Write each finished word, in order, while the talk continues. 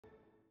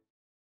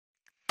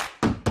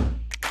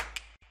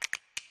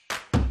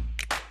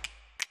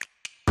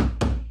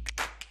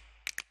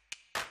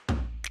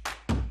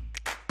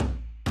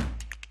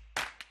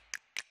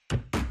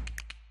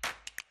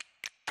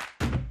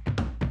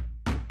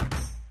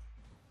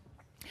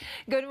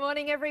Good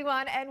morning,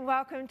 everyone, and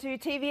welcome to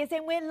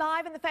TVSN. We're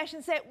live in the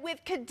fashion set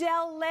with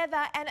Cadelle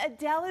Leather, and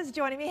Adele is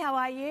joining me. How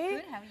are you?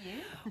 Good, how are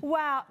you?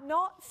 Wow,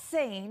 not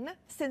seen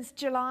since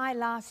July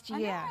last year.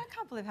 I know, I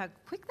can't believe how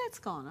quick that's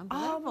gone.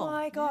 Unbelievable. Oh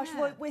my gosh,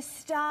 yeah. we're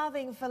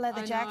starving for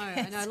leather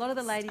jackets. I know. A lot of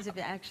the ladies have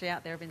actually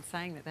out there have been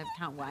saying that they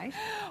can't wait.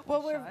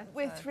 Well,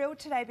 we're thrilled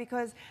today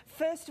because,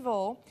 first of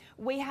all,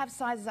 we have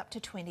sizes up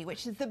to 20,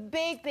 which is the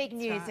big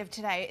news of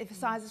today. If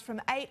sizes from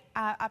 8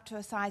 up to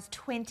a size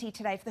 20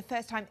 today for the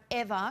first time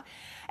ever.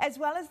 As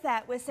well as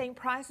that, we're seeing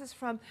prices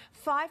from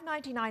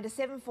 $5.99 to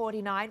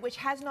 $7.49, which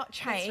has not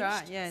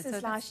changed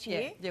since last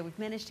year. Yeah, we've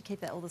managed to keep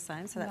that all the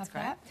same, so that's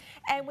great.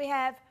 And we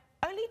have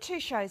only 2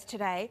 shows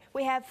today.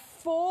 We have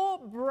 4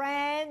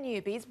 brand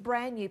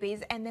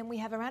newbies, and then we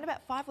have around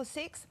about 5 or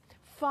 6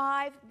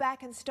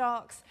 back in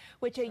stocks,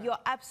 which are your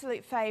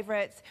absolute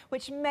favourites,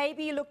 which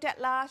maybe you looked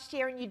at last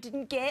year and you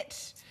didn't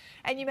get,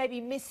 and you maybe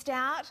missed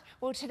out.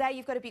 Well, today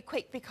you've got to be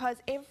quick because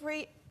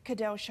every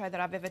Cadelle show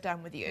that I've ever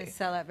done with you. They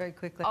sell out very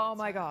quickly. Oh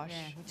my gosh.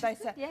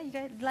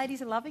 Yeah,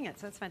 ladies are loving it,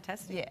 so it's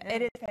fantastic. Yeah,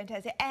 it is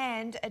fantastic.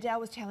 And Adele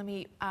was telling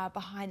me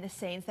behind the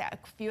scenes that a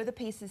few of the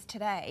pieces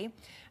today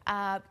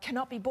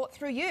cannot be bought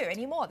through you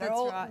anymore.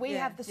 We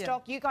have the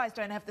stock, you guys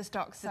don't have the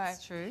stock, so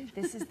that's true.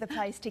 This is the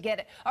place to get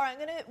it. All right,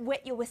 I'm going to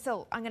wet your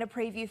whistle. I'm going to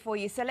preview for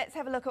you. So let's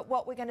have a look at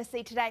what we're going to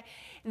see today.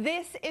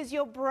 This is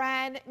your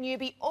brand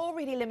newbie,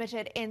 already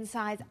limited in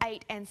size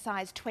 8 and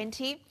size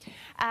 20.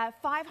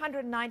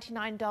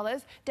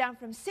 $599. Down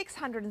from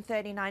 $639,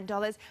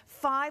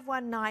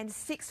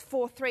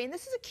 $519,643, and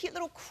this is a cute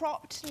little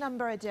cropped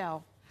number,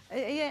 Adele.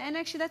 Yeah, and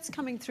actually that's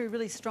coming through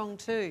really strong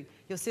too.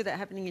 You'll see that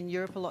happening in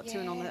Europe a lot too,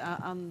 and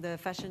on the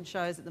fashion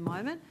shows at the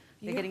moment.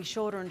 They're getting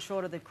shorter and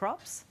shorter, the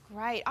crops.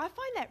 Great. I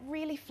find that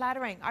really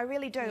flattering. I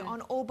really do, on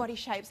all body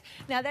shapes.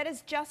 Now, that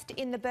is just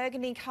in the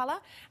burgundy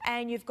colour,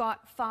 and you've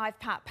got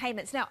 5-part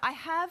payments. Now, I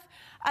have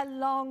a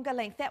longer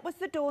length. That was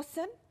the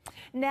Dawson.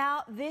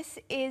 Now, this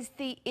is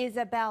the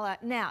Isabella.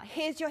 Now,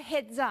 here's your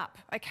heads up,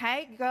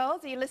 okay?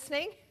 Girls, are you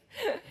listening?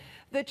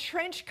 The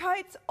trench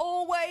coats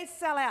always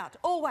sell out,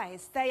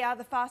 always. They are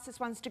the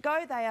fastest ones to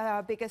go. They are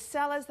our biggest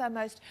sellers. They're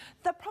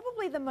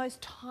probably the most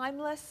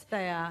timeless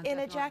in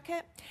a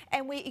jacket.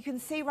 And you can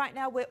see right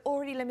now we're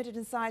already limited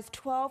in size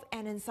 12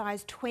 and in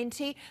size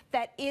 20.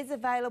 That is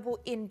available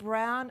in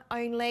brown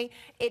only.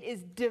 It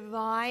is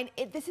divine.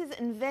 This is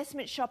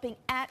investment shopping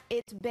at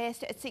its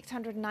best at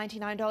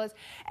 $699.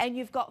 And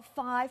you've got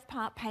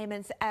 5-part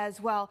payments as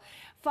well.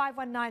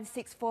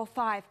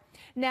 $519,645.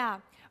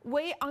 Now,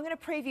 I'm going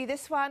to preview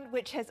this one,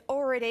 which has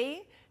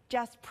already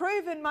just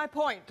proven my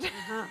point.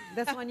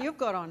 That's the one you've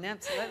got on,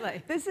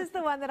 absolutely. This is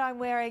the one that I'm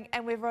wearing,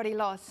 and we've already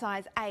lost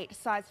size 8,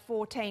 size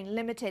 14,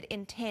 limited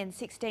in 10,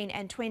 16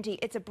 and 20.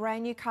 It's a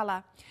brand new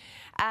colour.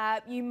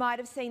 You might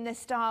have seen this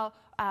style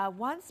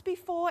once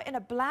before in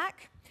a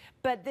black,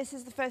 but this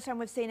is the first time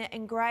we've seen it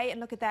in grey,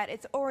 and look at that,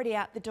 it's already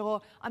out the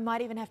door. I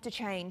might even have to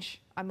change.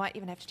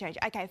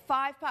 Okay,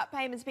 5-part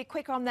payments, be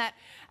quick on that.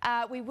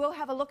 We will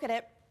have a look at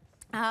it.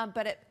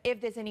 But if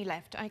there's any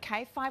left,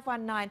 okay,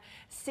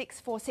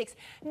 $519,646.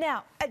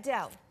 Now,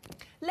 Adele,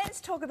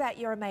 let's talk about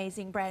your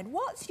amazing brand.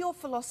 What's your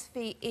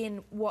philosophy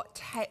in what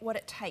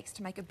it takes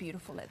to make a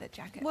beautiful leather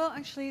jacket? Well,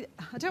 actually,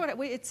 I don't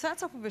know it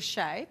starts off with a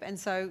shape, and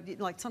so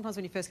like sometimes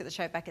when you first get the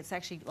shape back, it's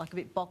actually like a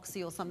bit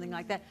boxy or something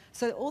like that.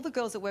 So all the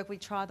girls at work, we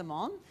try them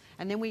on,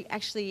 and then we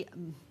actually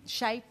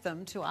shape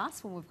them to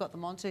us when we've got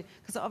them on too,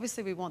 because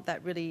obviously we want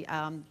that really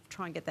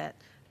try and get that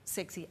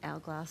sexy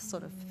hourglass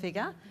sort of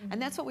figure, and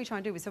that's what we try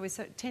and do. So we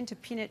tend to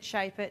pin it,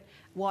 shape it,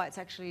 why it's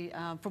actually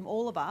from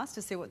all of us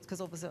to see what,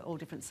 because obviously all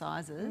different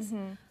sizes.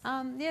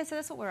 Yeah, so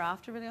that's what we're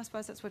after, really. I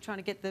suppose that's what we're trying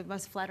to get the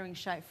most flattering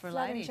shape for a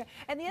lady.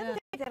 And the other thing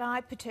that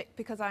I protect,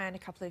 because I own a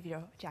couple of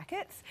your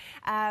jackets,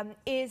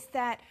 is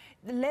that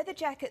the leather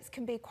jackets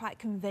can be quite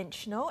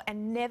conventional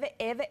and never,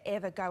 ever,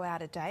 ever go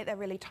out of date. They're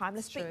really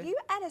timeless. But you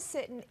add a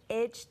certain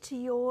edge to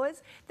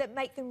yours that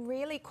make them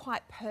really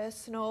quite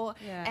personal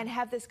and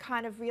have this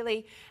kind of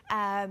really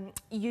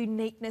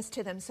uniqueness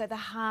to them. So the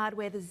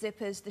hardware, the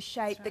zippers, the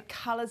shape, the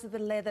colours of the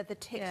leather, the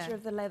texture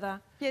of the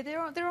leather. Yeah,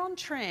 they're on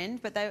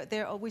trend, but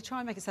we try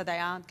and make it so they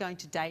aren't going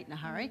to date in a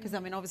hurry, because I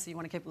mean obviously you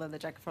want to keep a leather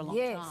jacket for a long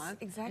time.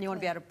 Exactly. And you want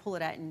to be able to pull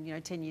it out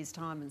in 10 years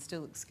time and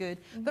still looks good.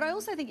 But I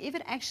also think if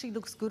it actually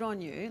looks good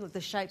on you, like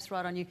the shape's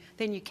right on you,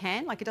 then you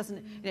can. Like it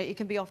doesn't, it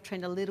can be off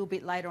trend a little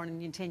bit later on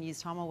in 10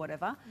 years time or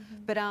whatever.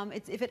 But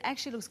if it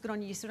actually looks good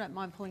on you, you still don't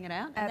mind pulling it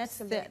out. And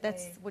that's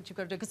what you've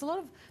got to do. Because a lot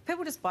of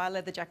people just buy a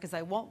leather jacket because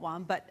they want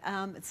one, but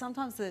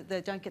sometimes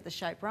they don't get the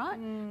shape right.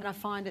 And I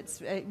find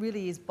it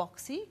really is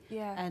boxy,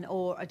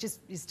 or it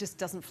just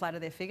doesn't flatter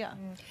their figure.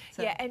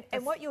 So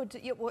and what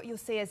you'll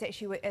see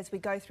as we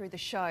go through the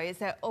show is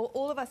that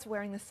all of us are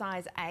wearing the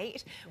size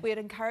 8. We'd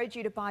encourage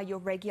you to buy your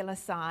regular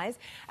size.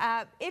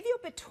 If you're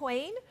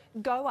between,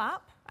 go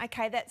up.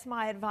 Okay, that's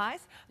my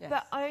advice.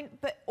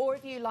 Or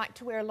if you like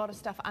to wear a lot of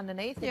stuff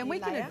underneath. Yeah, and we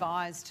can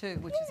advise too,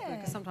 which is good,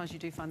 because sometimes you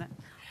do find that.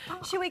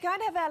 Shall we go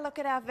and have a look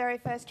at our very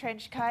first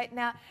trench coat?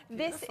 Now,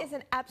 this is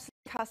an absolute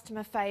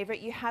customer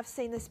favourite. You have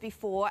seen this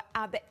before,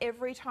 but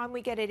every time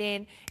we get it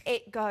in,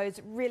 it goes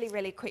really,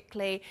 really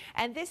quickly.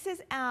 And this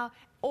is our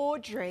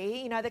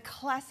Audrey, you know, the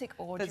classic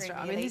Audrey. That's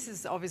right. Really. I mean, this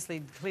is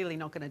obviously clearly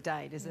not going to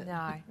date, is it?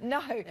 No,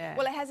 no. Yeah.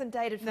 Well, it hasn't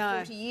dated for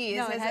 40 years.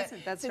 No, it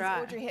hasn't. That's since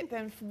right. Audrey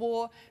Hepburn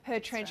wore her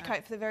trench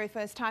coat for the very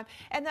first time.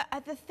 And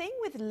the thing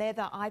with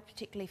leather I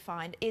particularly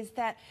find is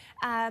that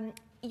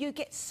you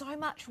get so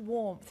much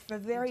warmth for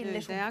very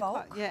little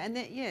bulk. Quite, yeah, and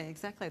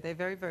exactly. They're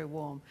very, very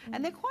warm.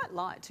 And they're quite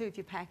light too if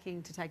you're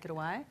packing to take it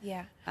away.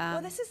 Yeah.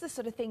 Well, this is the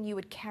sort of thing you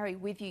would carry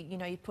with you. You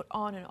know, you put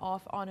on and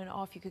off, on and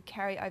off. You could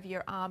carry over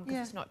your arm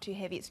because it's not too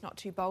heavy, it's not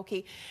too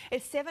bulky.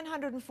 It's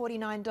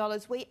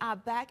 $749. We are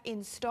back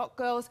in stock,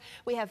 girls.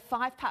 We have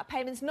 5-part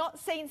payments, not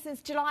seen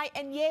since July.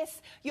 And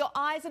yes, your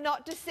eyes are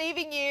not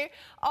deceiving you.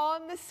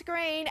 On the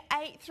screen,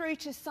 8 through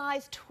to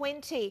size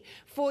 20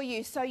 for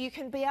you. So you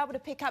can be able to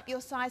pick up your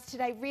size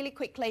today really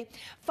quickly.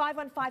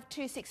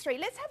 515263.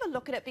 Let's have a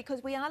look at it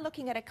because we are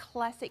looking at a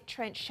classic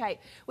trench shape.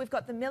 We've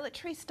got the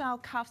military style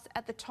cuffs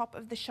at the top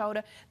of the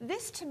shoulder.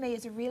 This to me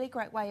is a really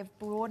great way of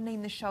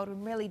broadening the shoulder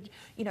and really,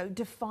 you know,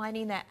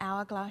 defining that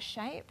hourglass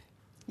shape.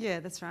 Yeah,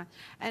 that's right.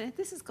 And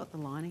this has got the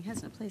lining,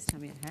 hasn't it? Please tell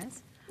me it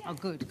has. Yeah. Oh,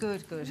 good,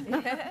 good, good.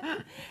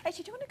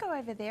 Actually, do you want to go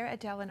over there,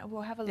 Adele, and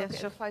we'll have a look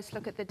at a close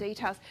look at the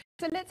details.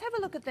 So let's have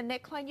a look at the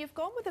neckline. You've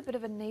gone with a bit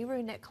of a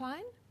Nehru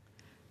neckline.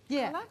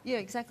 Yeah, yeah,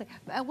 exactly.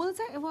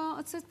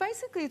 It's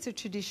basically it's a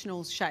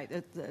traditional shape,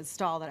 the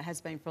style that it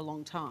has been for a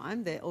long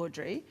time, the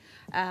Audrey.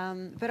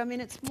 But I mean,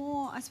 it's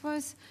more, I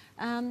suppose,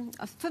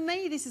 for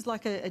me, this is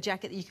like a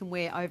jacket that you can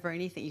wear over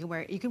anything. You can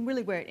wear it. You can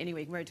really wear it anywhere.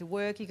 You can wear it to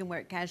work. You can wear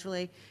it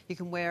casually. You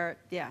can wear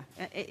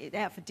it,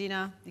 out for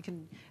dinner. You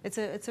can.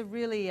 It's a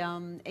really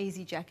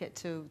easy jacket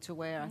to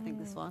wear. I think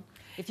this one.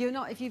 If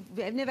you've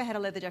never had a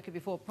leather jacket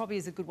before, probably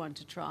is a good one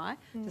to try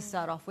to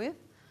start off with.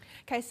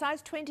 Okay,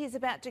 size 20 is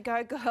about to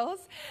go,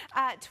 girls.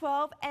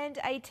 12 and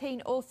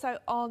 18 also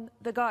on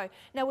the go.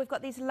 Now, we've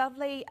got these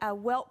lovely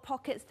welt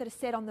pockets that are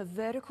set on the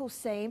vertical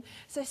seam.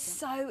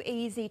 So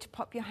easy to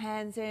pop your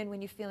hands in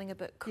when you're feeling a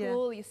bit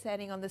cool. You're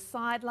standing on the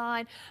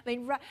sideline. I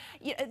mean,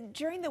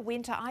 during the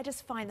winter, I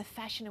just find the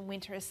fashion in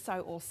winter is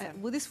so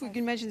awesome. Well, we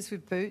can imagine this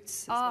with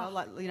boots as well,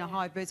 like, you know,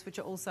 high boots, which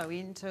are also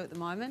into at the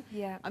moment.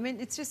 Yeah. I mean,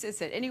 it's just, as I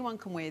said, anyone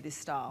can wear this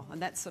style,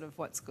 and that's sort of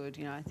what's good,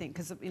 you know, I think,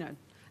 because, you know,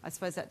 I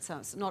suppose that's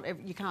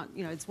you can't,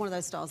 you know, it's one of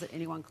those styles that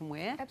anyone can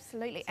wear.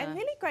 Absolutely. So. And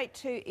really great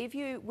too if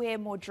you wear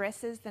more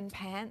dresses than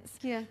pants.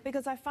 Yeah.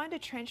 Because I find a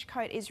trench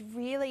coat is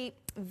really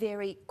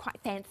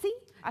quite fancy.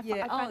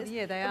 They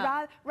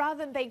are. Rather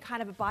than being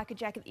kind of a biker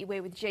jacket that you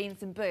wear with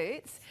jeans and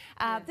boots,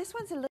 this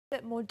one's a little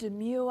bit more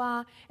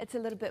demure. It's a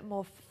little bit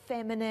more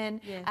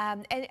feminine. Yes.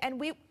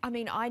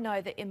 I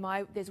know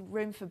that there's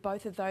room for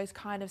both of those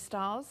kind of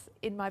styles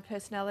in my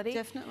personality.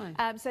 Definitely.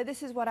 So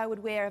this is what I would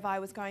wear if I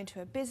was going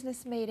to a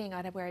business meeting.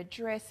 I'd wear a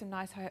dress, some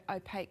nice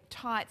opaque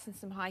tights and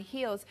some high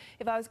heels.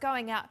 If I was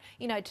going out,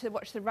 you know, to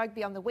watch the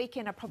rugby on the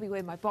weekend, I'd probably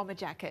wear my bomber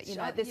jacket, you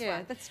know, this one.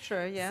 Yeah, that's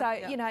true, yeah.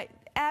 So, you know,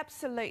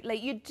 absolutely.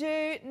 You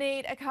do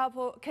need a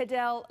couple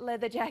Cadelle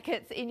leather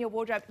jackets in your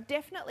wardrobe.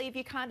 Definitely, if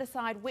you can't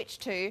decide which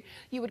to,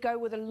 you would go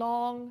with a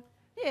long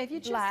if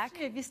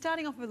you're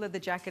starting off with a leather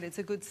jacket, it's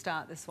a good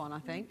start, this one, I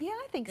think. Yeah,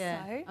 I think so.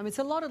 I mean, it's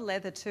a lot of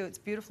leather too. It's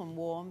beautiful and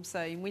warm,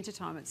 so in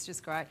wintertime it's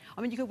just great.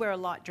 I mean, you could wear a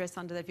light dress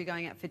under that if you're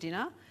going out for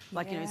dinner,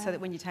 like, you know, so that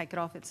when you take it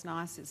off, it's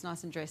nice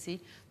and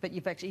dressy. But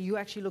you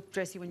actually look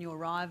dressy when you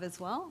arrive as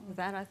well with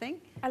that, I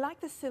think. I like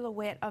the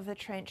silhouette of the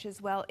trench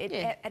as well.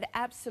 It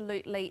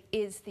absolutely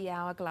is the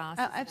hourglass.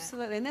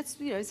 Absolutely, and that's,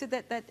 you know, so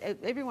that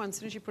everyone, as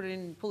soon as you pull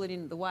it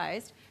in at the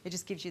waist, it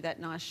just gives you that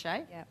nice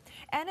shape. Yeah,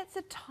 and it's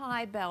a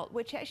tie belt,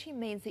 which actually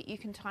means that you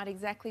can tie it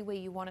exactly where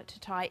you want it to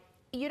tie.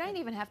 You don't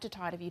even have to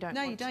tie it if you don't want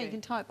to. No, you don't. You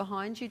can tie it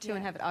behind you too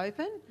and have it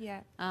open. Yeah.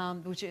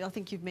 Which I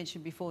think you've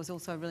mentioned before is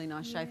also a really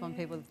nice shape on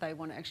people if they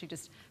want to actually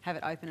just have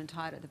it open and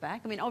tie it at the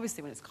back. I mean,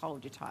 obviously when it's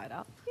cold, you tie it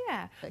up.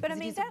 Yeah. But I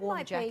mean, that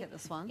might be,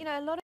 this one. You know,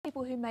 a lot of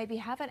people who maybe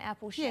have an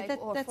apple shape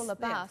or a fuller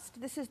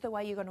bust, this is the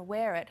way you're going to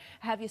wear it.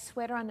 Have your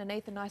sweater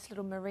underneath, a nice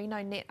little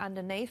merino net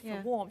underneath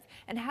for warmth,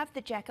 and have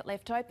the jacket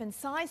left open.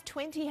 Size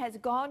 20 has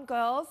gone,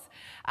 girls.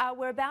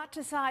 We're about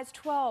to size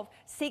 12,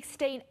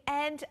 16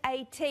 and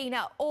 18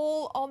 are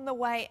all on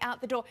the way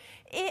out the door.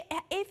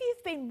 If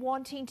you've been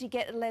wanting to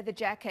get a leather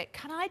jacket,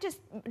 can I just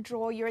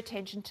draw your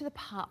attention to the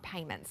part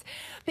payments?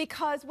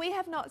 Because we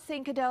have not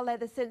seen Cadelle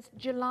Leather since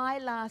July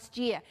last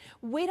year.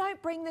 We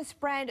don't bring this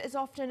brand as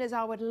often as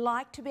I would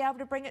like to be able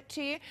to bring it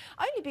to you,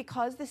 only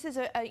because this is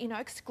a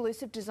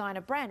exclusive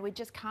designer brand. We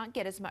just can't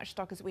get as much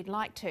stock as we'd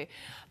like to.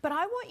 But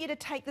I want you to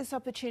take this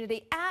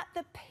opportunity at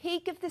the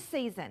peak of the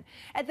season,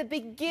 at the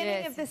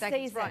beginning of the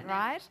season,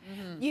 right?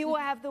 Mm-hmm. You will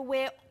have the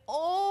wear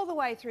all the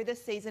way through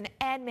this season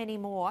and many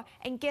more.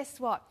 And guess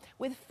what?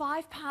 With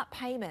 5-part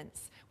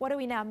payments, what are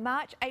we now?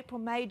 March, April,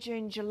 May,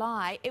 June,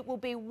 July. It will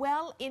be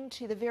well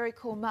into the very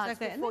cool months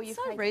before you. And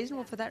that's so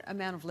reasonable for that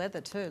amount of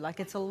leather too. Like,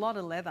 it's a lot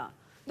of leather.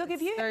 Look,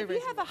 if you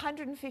have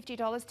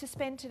 $150 to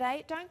spend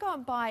today, don't go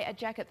and buy a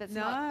jacket that's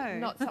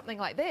not something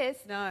like this.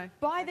 No.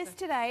 Buy this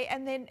today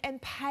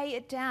and pay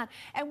it down.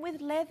 And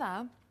with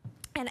leather,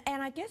 And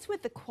I guess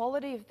with the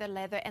quality of the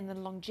leather and the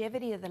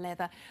longevity of the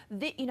leather,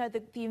 the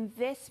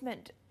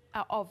investment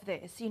of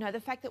this,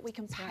 the fact that we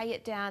can pay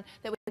it down,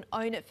 that we can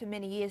own it for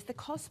many years, the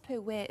cost per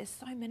wear is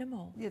so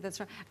minimal. Yeah, that's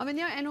right. I mean,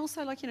 and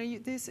also, like,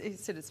 this, you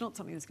said it's not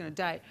something that's going to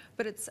date,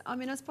 but it's, I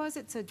mean, I suppose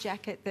it's a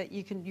jacket that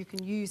you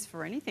can use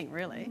for anything,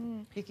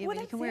 really. You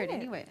can wear it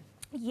anywhere.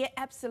 Yeah,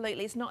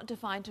 absolutely. It's not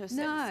defined to a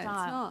certain style.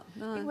 No, it's not.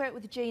 No. You can wear it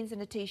with jeans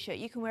and a T-shirt.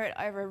 You can wear it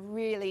over a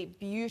really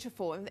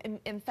beautiful,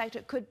 in fact,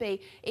 it could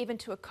be even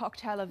to a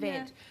cocktail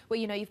event where,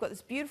 you've got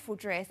this beautiful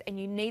dress and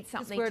you need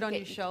something just wear it on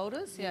your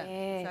shoulders. Yeah,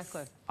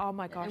 exactly. Oh,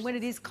 my gosh. And when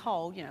it is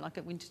cold, like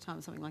at winter time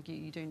or something like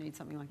you do need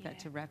something like that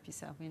to wrap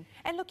yourself in.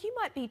 And look, you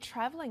might be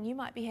travelling. You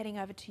might be heading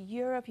over to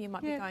Europe. You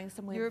might be going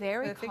somewhere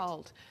very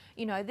cold.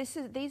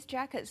 These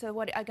jackets are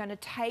what are going to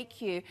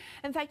take you.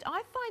 In fact,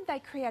 I find they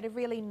create a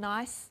really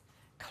nice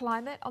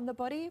climate on the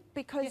body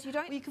because you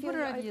don't. Well, you can put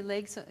it over your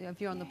legs if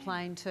you're on the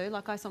plane too.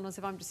 Like I sometimes,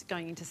 if I'm just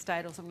going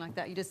interstate or something like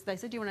that, they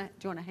said, do you want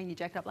to hang your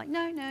jacket up? Like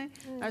no. I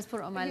just put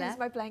it on my lap. Use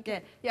my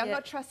blanket. Yeah, I'm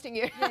not trusting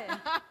you. Yeah.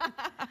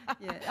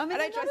 I mean, I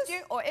don't trust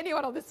you or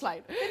anyone on this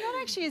plane. They're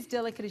not actually as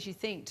delicate as you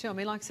think too. I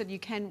mean, like I said, you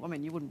can. I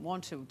mean, you wouldn't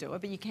want to do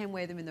it, but you can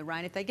wear them in the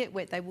rain. If they get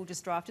wet, they will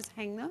just dry off. Just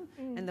hang them,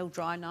 and they'll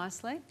dry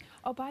nicely.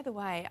 Oh, by the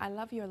way, I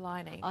love your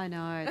lining. I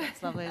know,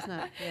 that's lovely, isn't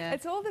it? Yeah.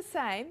 It's all the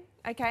same.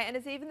 Okay, and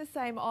it's even the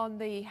same on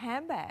the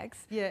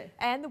handbags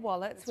and the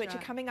wallets, which are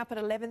coming up at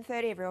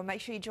 11:30. Everyone,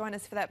 make sure you join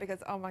us for that because,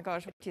 oh my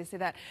gosh, you see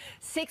that.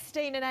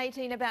 16 and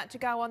 18 about to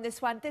go on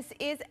this one. This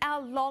is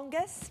our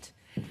longest.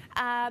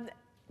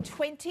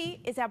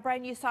 20 is our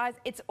brand new size.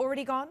 It's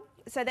already gone.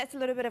 So that's a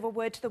little bit of a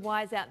word to the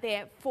wise out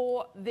there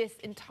for this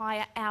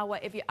entire hour.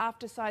 If you're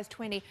after size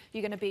 20,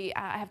 you're going to be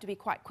have to be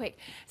quite quick.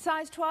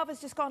 Size 12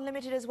 has just gone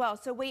limited as well.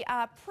 So we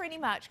are pretty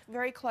much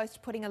very close to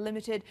putting a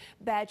limited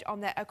badge on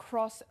that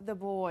across the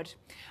board.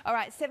 All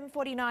right,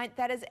 7:49.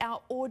 That is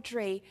our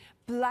Audrey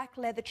black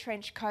leather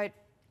trench coat.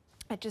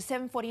 At just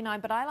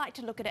 $7.49, but I like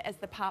to look at it as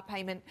the part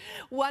payment.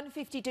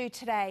 $152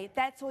 today.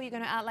 That's all you're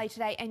going to outlay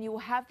today, and you will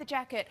have the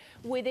jacket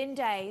within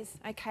days,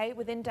 okay?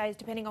 Within days,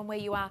 depending on where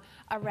you are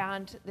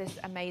around this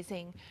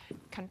amazing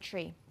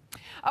country.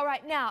 All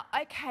right, now,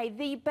 okay,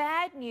 the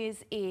bad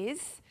news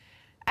is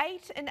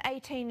 8 and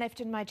 18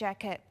 left in my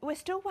jacket. We're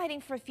still waiting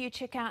for a few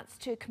checkouts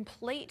to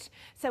complete,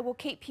 so we'll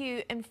keep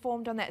you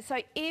informed on that.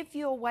 So if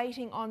you're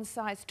waiting on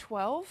size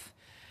 12,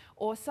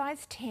 or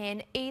size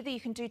 10, either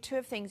you can do two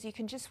of things. You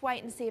can just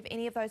wait and see if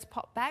any of those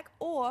pop back,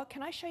 or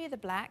can I show you the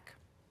black?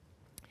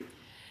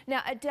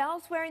 Now,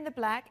 Adele's wearing the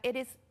black. It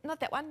is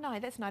not that one. No,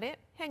 that's not it.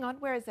 Hang on,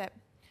 where is it?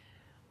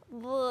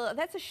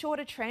 That's a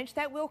shorter trench.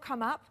 That will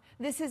come up.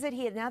 This is it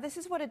here. Now, this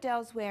is what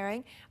Adele's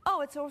wearing. Oh,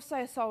 it's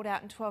also sold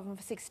out in 12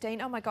 and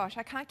 16. Oh, my gosh,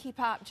 I can't keep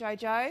up,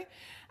 Jojo.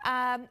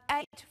 8,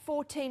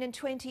 14 and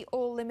 20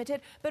 all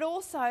limited. But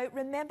also,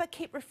 remember,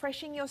 keep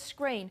refreshing your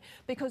screen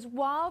because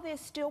while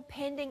there's still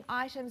pending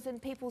items in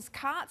people's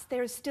carts,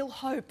 there is still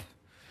hope.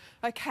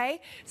 Okay,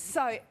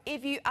 so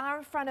if you are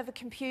in front of a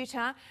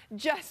computer,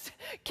 just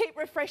keep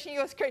refreshing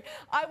your screen.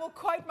 I will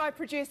quote my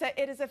producer,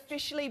 it is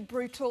officially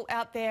brutal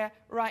out there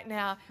right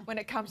now when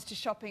it comes to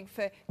shopping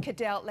for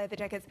Cadelle leather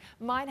jackets.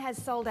 Mine has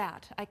sold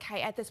out,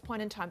 okay, at this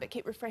point in time, but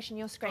keep refreshing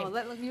your screen. Oh,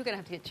 you're going to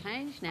have to get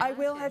changed now. I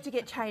will have to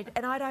get changed,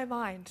 and I don't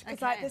mind,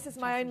 because this is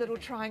my own little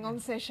trying on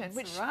session.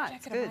 Which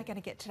jacket am I going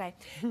to get today?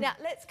 Now,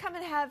 let's come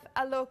and have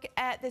a look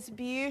at this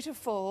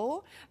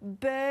beautiful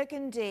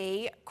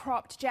burgundy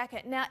cropped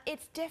jacket. Now,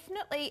 it's definitely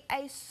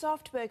a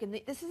soft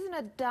burgundy. This isn't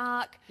a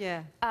dark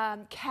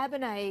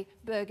Cabernet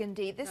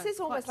burgundy. This is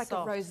almost like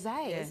soft. A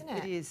rosé, isn't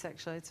it? It is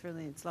actually.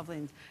 It's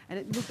lovely,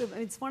 and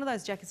it's one of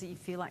those jackets that you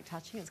feel like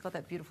touching. It's got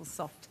that beautiful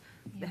soft.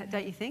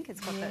 Don't you think? It's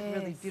got that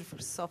really beautiful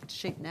soft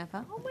sheep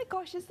napper. Oh my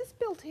gosh, is this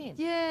built in?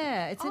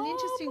 Yeah, it's an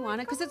interesting one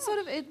because it's sort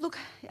of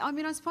I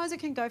mean, I suppose it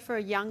can go for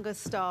a younger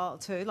style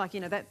too. Like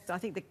that, I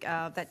think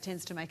that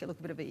tends to make it look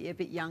a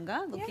bit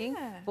younger looking.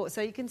 Yeah.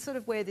 So you can sort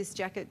of wear this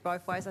jacket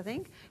both ways. I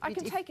think. I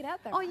can take it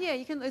out though. Oh yeah,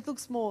 you can. It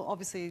looks more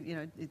obviously.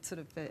 It's sort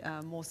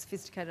of more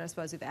sophisticated, I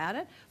suppose, without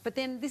it. But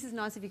then this is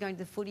nice if you're going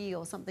to the footy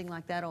or something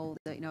like that, or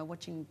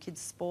watching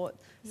kids sport.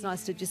 It's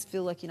nice to just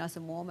feel like you're nice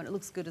and warm, and it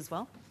looks good as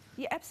well.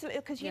 Yeah,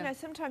 absolutely, because you know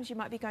sometimes you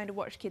might be going to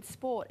watch kids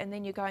sport and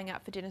then you're going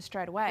out for dinner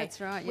straight away. That's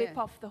right, Whip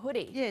off the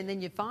hoodie. Yeah, and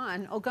then you're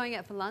fine. Or going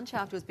out for lunch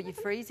afterwards, but you're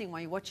freezing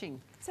while you're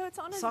watching so it's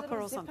on a soccer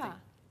little or zipper. something.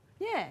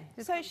 Yeah.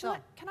 So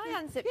can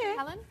I unzip it,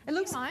 Helen? It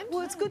looks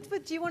well. It's good,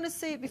 but do you want to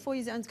see it before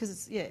you unzip?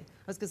 Because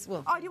it's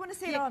Oh, do you want to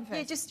see it on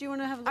first? Yeah, do you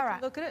want to have a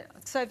look at it?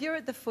 So if you're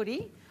at the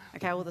footy.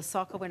 Okay, or the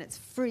soccer when it's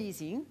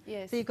freezing.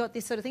 Yes. So you've got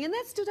this sort of thing. And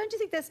that still, don't you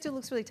think that still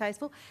looks really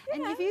tasteful? Yeah.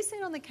 And have you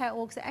seen on the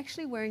catwalks, they're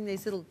actually wearing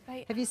these little,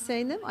 have you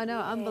seen them? I know,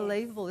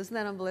 unbelievable. Isn't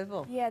that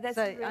unbelievable? Yeah, that's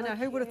really I know,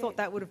 who would have thought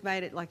that would have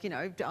made it like,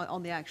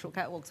 on the actual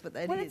catwalks, but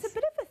it is. Well, it's a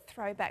bit of a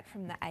throwback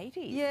from the 80s.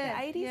 Yeah.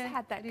 The 80s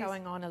had that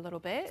going on a little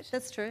bit.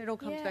 That's true. It all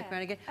comes back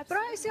around again.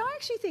 Absolutely. But I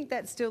actually think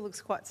that still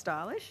looks quite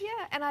stylish.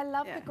 Yeah, and I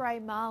love the grey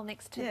marl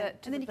next to the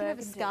And then you can have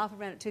a scarf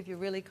around it too if you're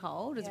really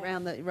cold. It's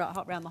around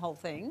the whole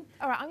thing.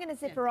 All right, I'm going to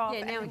zip her off.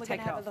 Yeah, now we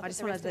take it off. I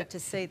just wanted to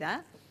see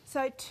that.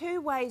 So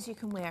two ways you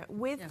can wear it.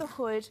 With the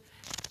hood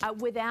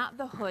without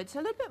the hood. So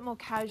a little bit more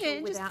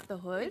casual without the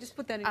hood. Yeah, just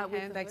put that in your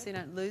handbag so you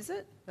don't lose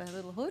it, the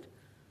little hood.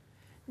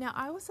 Now,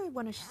 I also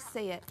want to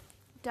see it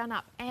done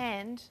up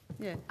and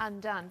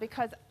undone,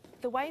 because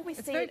the way we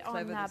see it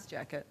on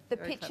the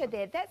picture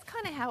there, that's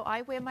kind of how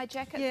I wear my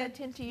jackets. I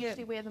tend to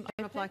usually wear them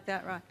open. Up like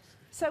that, right.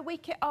 So we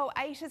can,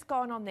 8 has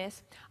gone on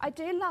this. I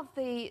do love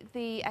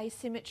the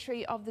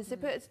asymmetry of the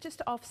zipper. It's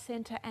just off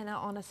centre and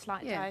on a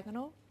slight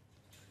diagonal.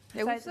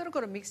 Yeah, we've sort of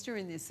got a mixture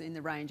in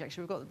the range,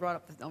 actually. We've got right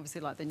up,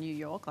 obviously, like the New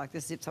York, like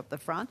this zips up the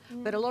front.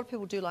 But a lot of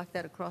people do like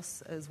that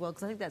across as well,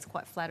 because I think that's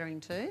quite flattering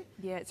too.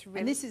 Yeah, it's really...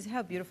 And this is,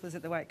 how beautiful is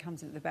it, the way it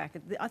comes into the back.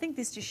 I think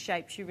this just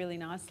shapes you really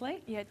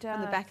nicely. Yeah, it does.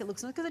 From the back it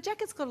looks nice, because the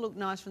jacket's got to look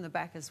nice from the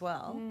back as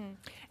well.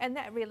 And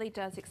that really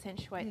does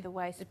accentuate the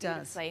waist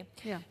beautifully.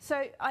 Yeah.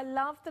 So I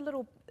love the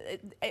little...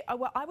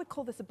 I would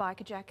call this a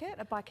biker jacket,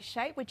 a biker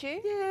shape, would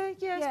you?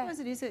 Yeah, I suppose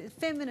it is. It's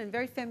feminine,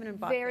 very feminine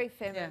biker. Very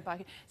feminine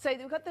biker. So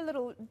we've got the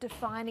little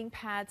defining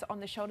pads on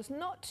the shoulders,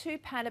 not too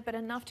padded, but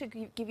enough to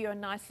give you a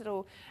nice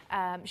little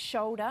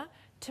shoulder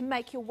to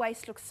make your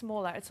waist look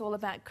smaller. It's all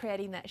about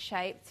creating that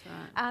shape. That's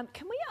right.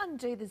 Can we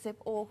undo the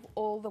zip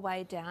all the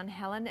way down,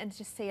 Helen, and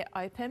just see it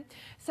open?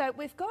 So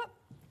we've got...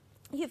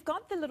 You've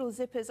got the little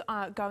zippers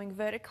going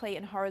vertically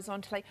and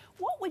horizontally.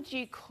 What would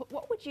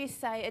you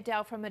say,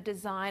 Adele, from a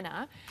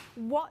designer?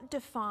 What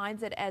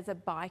defines it as a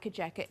biker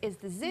jacket? Is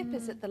the zip?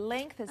 Is it the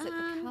length? Is it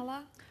the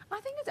colour?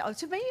 I think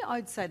to me,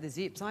 I'd say the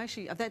zips.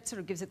 That sort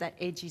of gives it that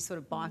edgy sort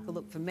of biker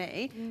look for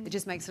me. It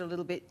just makes it a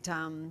little bit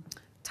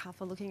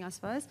tougher looking, I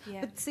suppose.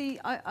 Yeah. But see,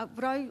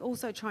 but I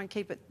also try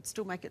and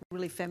still make it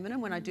really feminine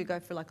when I do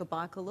go for like a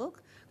biker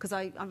look, because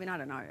I mean, I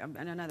don't know,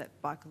 and I know that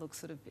biker look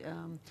sort of,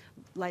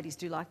 ladies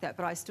do like that,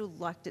 but I still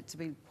liked it to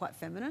be quite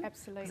feminine.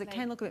 Absolutely. Because it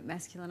can look a bit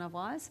masculine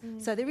otherwise.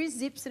 So there is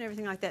zips and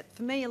everything like that.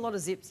 For me, a lot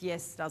of zips,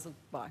 yes, does look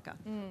biker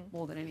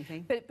more than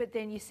anything. But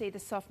then you see the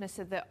softness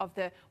of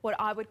the what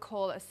I would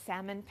call a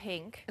salmon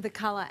pink. The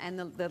colour and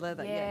the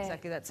leather, yeah,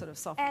 exactly, that sort of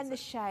softness. And the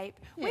shape.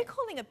 Yeah. We're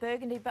calling it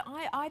burgundy, but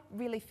I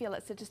really feel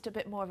it's just a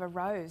bit more of a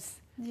rose.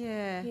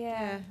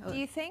 Yeah. Do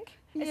you think?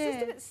 It's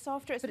just a bit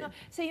softer. It's not.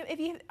 So if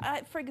you,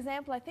 for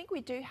example, I think we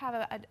do have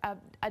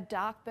a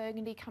dark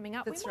burgundy coming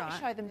up. That's we might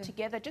show them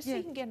together, just so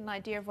you can get an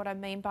idea of what I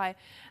mean by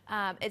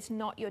it's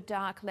not your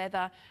dark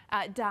leather,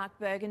 dark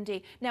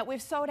burgundy. Now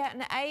we've sold out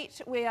in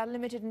 8. We are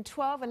limited in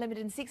 12. We're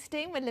limited in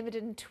 16. We're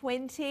limited in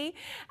 20.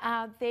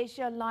 There's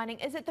your lining.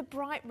 Is it the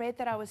bright red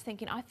that I was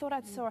thinking? I thought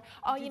I saw.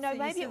 Oh, you know,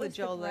 maybe it was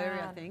the brown.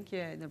 I think,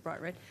 in the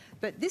bright red.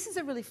 But this is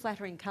a really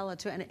flattering colour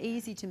too, and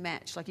easy to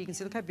match. Like you can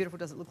see, look how beautiful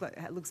does it look like.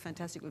 It looks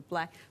fantastic with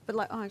black. But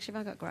like, oh, actually,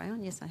 have I got grey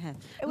on? Yes, I have.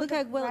 Look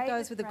how well it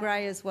goes with the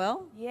grey as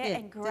well. Yeah,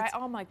 and grey.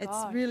 Oh my gosh.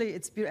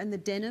 It's beautiful. And the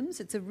denims,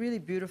 it's a really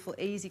beautiful,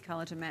 easy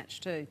colour to match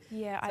too.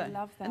 Yeah, I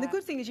love that. And the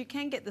good thing is you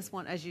can get this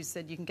one, as you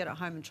said, you can get it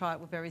home and try it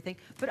with everything.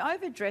 But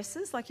over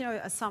dresses, like, you know,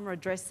 a summer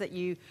dress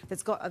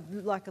that's got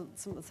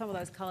some of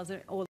those colours,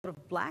 or a lot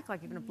of black,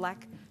 like even a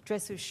black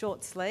dress with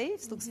short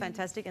sleeves, looks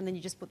fantastic. And then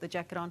you just put the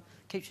jacket on,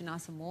 keeps you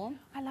nice and warm.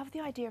 I love the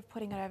idea of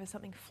putting it over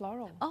something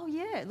floral. Oh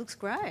yeah, it looks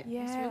great.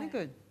 Yeah. It's really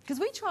good. Because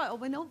we try, all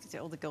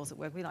the girls at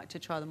work, we like to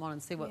try them on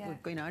and see what,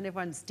 you know, and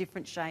everyone's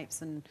different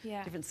shapes and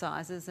different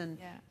sizes. And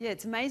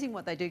it's amazing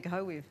what they do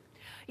go with.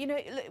 You know,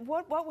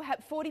 what will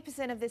happen,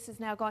 40% of this is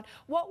now gone.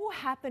 What will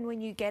happen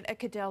when you get a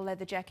Cadelle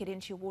leather jacket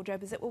into your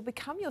wardrobe is it will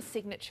become your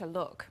signature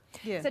look.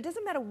 Yeah. So it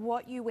doesn't matter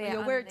what you wear.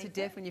 You'll wear it to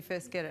death when you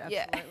first get it,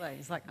 absolutely. Yeah.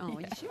 It's like, oh,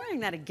 you're wearing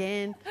that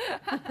again.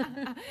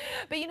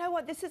 But you know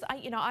what, this is,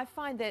 you know, I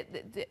find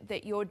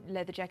that your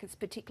leather jackets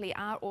particularly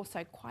are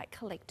also quite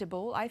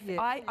collectible.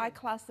 I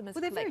class them as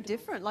they're very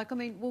different. Like, I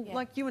mean,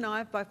 like you and I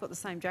have both got the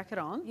same jacket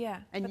on.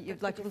 Yeah. And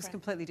it looks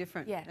completely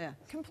different. Yeah.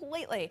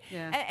 Completely.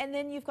 Yeah. And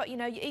then you've got, you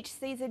know, each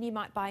season you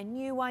might buy a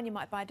new one, you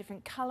might buy a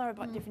different colour,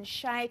 a different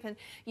shape, and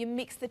you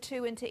mix the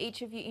two into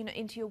each of you know,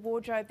 into your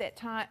wardrobe that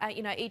time,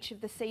 you know, each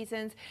of the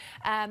seasons.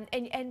 And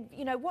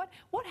you know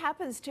what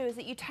happens too is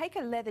that you take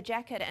a leather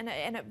jacket and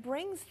it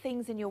brings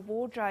things in your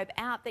wardrobe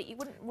out that you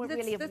wouldn't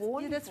really have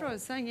worn. Yeah, that's what I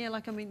was saying. Yeah,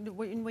 like, I mean,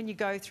 when you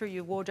go through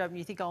your wardrobe and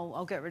you think, oh,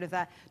 I'll get rid of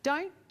that,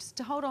 don't just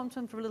hold on to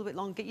them for a little bit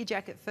long. Get your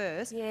jacket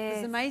first. Yes.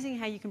 It's amazing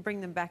how you can bring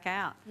them back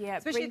out. Yeah,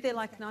 especially if they're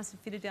like nice and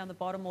fitted down the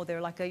bottom, or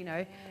they're like a, you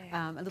know,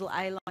 a little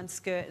A-line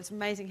skirt. It's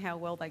amazing how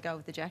well they go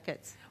with the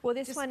jackets. Well,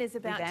 this one is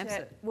about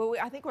to. Well,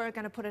 I think we're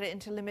going to put it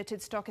into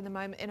limited stock in a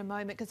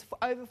moment, because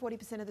over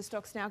 40% of the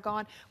stock's now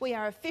gone. We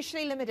are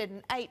officially limited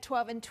in 8,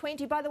 12 and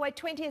 20. By the way,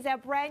 20 is our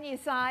brand new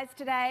size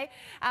today,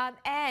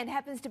 and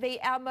happens to be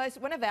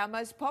one of our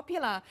most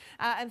popular.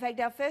 In fact,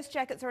 our first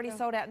jacket's already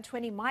sold out in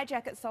 20. My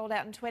jacket's sold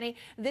out in 20.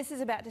 This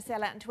is about to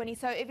sell out in 20.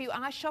 So if you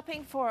are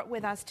shopping for it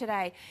with us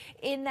today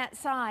in that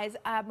size,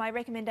 my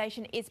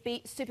recommendation is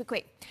be super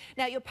quick.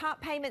 Now, your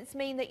part payments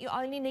mean that you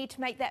only need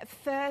to make that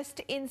first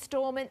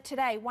instalment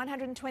today,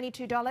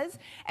 $122,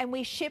 and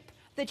we ship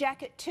the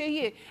jacket to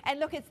you. And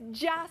look, it's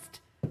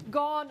just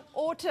gone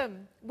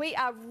autumn. We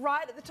are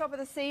right at the top of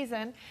the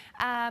season.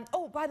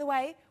 Oh, by the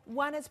way,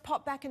 one has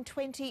popped back in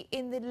 20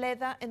 in the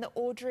leather, in the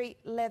Audrey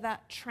leather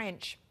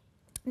trench.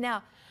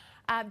 Now,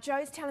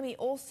 Joe's telling me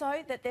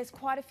also that there's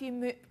quite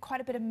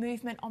a bit of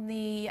movement on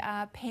the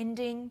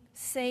pending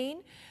scene.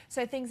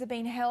 So things are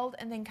being held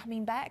and then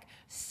coming back.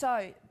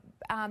 So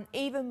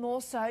even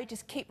more so,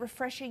 just keep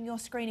refreshing your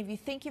screen if you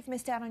think you've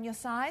missed out on your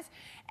size.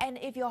 And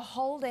if you're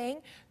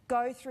holding,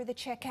 go through the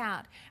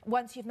checkout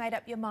once you've made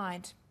up your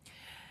mind.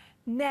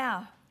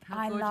 Now,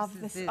 I love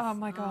this. Oh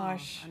my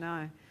gosh. I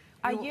know.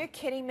 Are you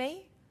kidding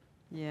me?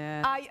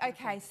 Yeah.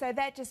 Okay, so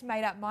that just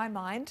made up my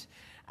mind.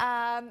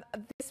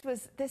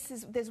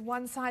 There's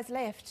one size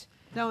left.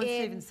 No one's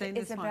even seen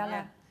this one.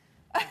 Yeah.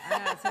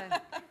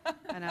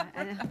 I know.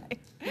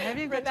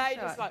 Renee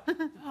just like,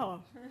 oh.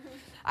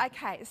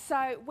 Okay,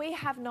 so we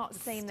have not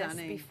seen this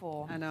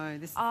before. I know.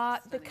 This is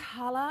the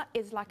colour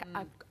is like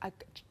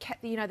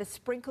the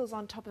sprinkles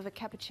on top of a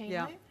cappuccino.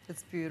 Yeah,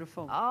 it's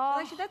beautiful. Oh. Well,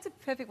 actually, that's a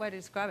perfect way to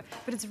describe it.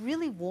 But it's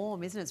really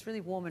warm, isn't it? It's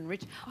really warm and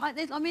rich. I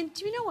mean,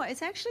 do you know what?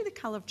 It's actually the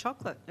colour of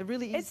chocolate. It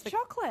really is. It's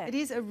chocolate. It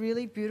is a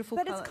really beautiful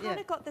colour. But it's kind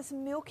of got this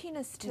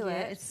milkiness to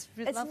it.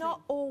 It's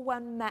not all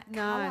one matte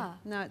colour.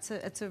 No, it's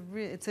it's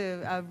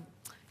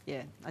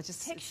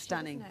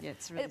stunning. It? Yeah,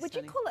 it's really Would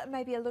stunning. you call it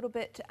maybe a little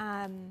bit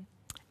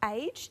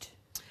aged?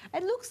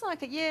 It looks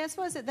like it, yeah. I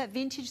suppose that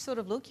vintage sort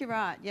of look, you're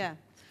right, yeah.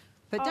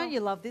 But don't you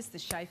love this, the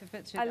shape of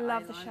it? I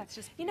love the shape.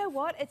 You know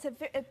what? It's a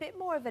bit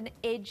more of an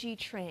edgy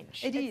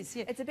trench. It is,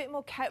 yeah. It's a bit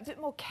more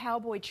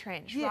cowboy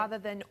trench rather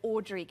than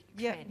Audrey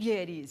trench. Yeah,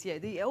 it is, yeah.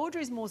 The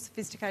Audrey is more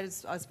sophisticated,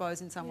 I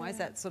suppose, in some ways,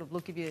 that sort of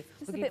look if you're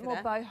This is a bit more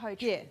boho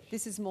trench. Yeah,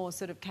 this is more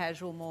sort of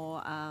casual,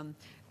 more,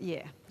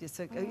 it's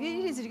a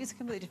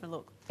completely different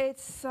look.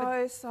 It's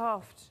so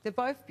soft. They're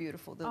both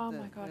beautiful. Oh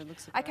my God.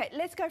 Okay,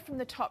 let's go from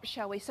the top,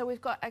 shall we? So we've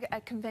got a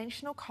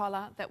conventional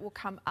collar that will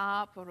come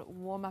up or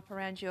warm up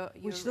around your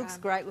which looks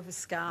great with a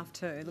scarf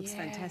too. It looks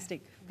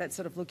fantastic. That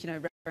sort of look,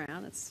 wrap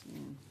around. It's.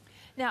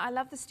 Now, I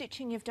love the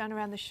stitching you've done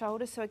around the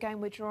shoulder. So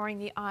again, we're drawing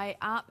the eye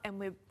up and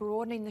we're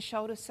broadening the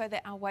shoulder so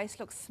that our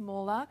waist looks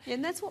smaller. Yeah,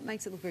 and that's what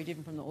makes it look very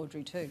different from the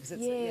Audrey too, because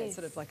it's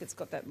sort of like it's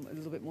got that a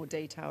little bit more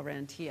detail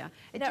around here.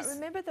 Now,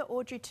 remember the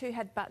Audrey 2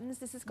 had buttons?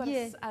 This has got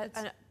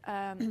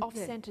an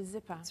off-centre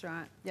zipper. That's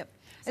right, yep.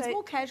 So it's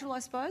more casual, I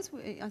suppose,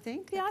 I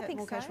think. Yeah, I think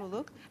more so. casual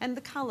look. And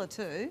the colour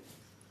too.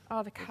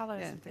 Oh, the colour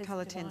is the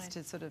colour tends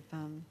to sort of...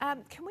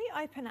 can we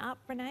open up,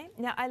 Renee?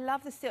 Now, I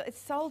love the seal.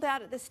 It's sold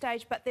out at this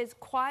stage, but there's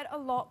quite a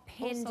lot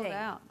pending. All sold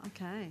out,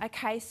 okay.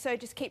 Okay, so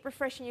just keep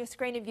refreshing your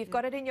screen. If you've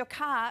got it in your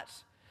cart,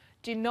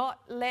 do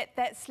not let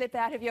that slip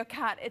out of your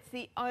cart. It's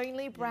the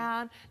only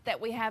brown that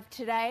we have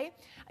today.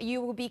 You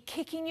will be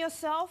kicking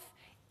yourself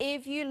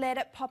if you let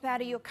it pop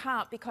out of your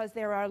cart, because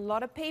there are a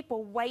lot of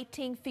people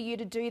waiting for you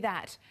to do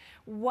that.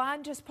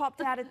 One just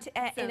popped out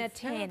in a 10.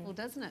 Terrible,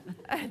 doesn't it?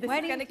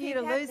 Waiting for you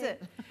to lose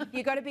it.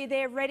 You've got to be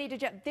there ready to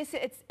jump.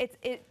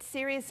 It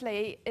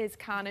seriously is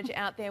carnage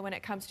out there when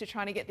it comes to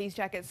trying to get these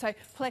jackets. So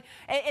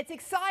it's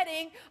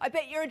exciting. I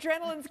bet your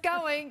adrenaline's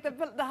going.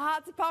 The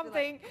heart's are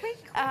pumping.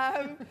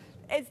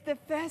 It's the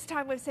first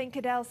time we've seen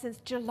Cadelle since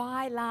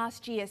July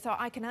last year, so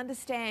I can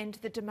understand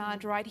the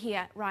demand right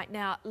here, right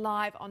now,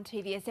 live on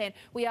TVSN.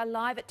 We are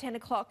live at 10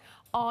 o'clock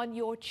on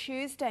your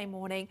Tuesday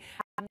morning.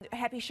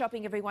 Happy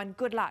shopping, everyone.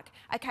 Good luck.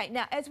 Okay,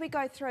 now as we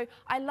go through,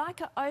 I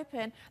like it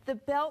open. The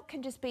belt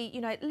can just be,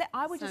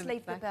 I would just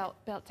leave the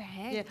belt to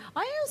hang. Yeah,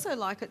 I also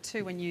like it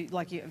too when you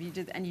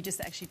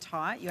just actually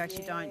tie it. You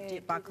actually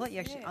don't buckle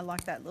it. I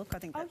like that look. I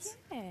think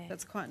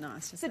that's quite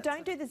nice. So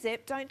don't do the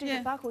zip, don't do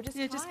the buckle, just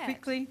tie just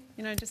quickly.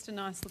 Just a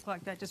nice look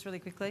like that, just really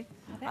quickly.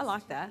 Oh, I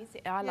like that.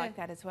 I like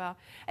that as well.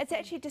 It's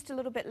actually just a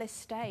little bit less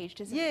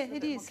staged, isn't it? Yeah,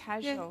 it is. More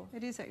casual. Yeah,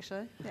 it is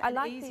actually. Yeah, I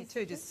like easy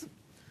too. Just.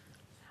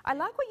 I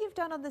like what you've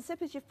done on the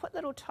zippers. You've put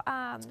little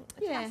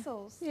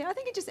tassels. Yeah, I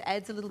think it just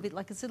adds a little bit,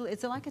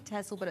 it's like a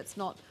tassel, but it's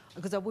not,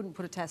 because I wouldn't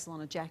put a tassel on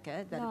a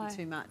jacket. That'd be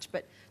too much.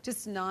 But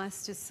just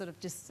nice, I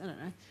don't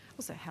know.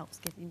 Also helps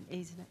get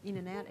in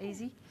and out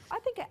easy. I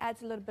think it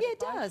adds a little bit of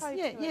does.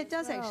 It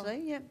does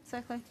actually. Yeah,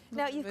 exactly.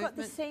 Now you've got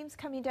the seams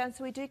coming down,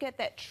 so we do get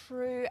that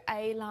true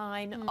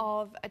A-line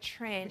of a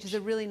trench. Which is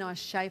a really nice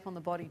shape on the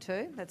body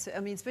too.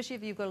 Especially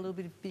if you've got a little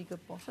bit of bigger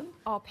bottom.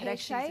 Oh, pear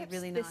shapes.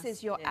 Really nice. This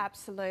is your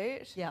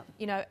absolute. Yeah.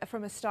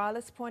 From a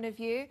stylist point of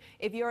view,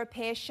 if you're a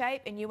pear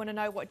shape and you want to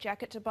know what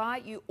jacket to buy,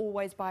 you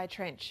always buy a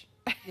trench.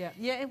 Yeah,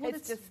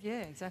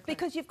 exactly.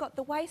 Because you've got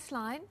the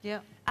waistline,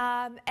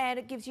 and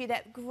it gives you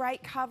that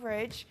great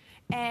coverage,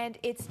 and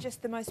it's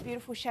just the most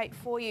beautiful shape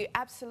for you.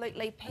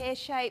 Absolutely, pear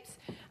shapes,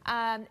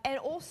 and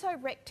also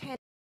rectangle.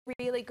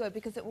 Really good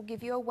because it will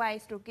give you a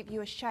waist, it will give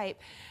you a shape.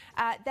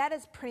 That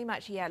is pretty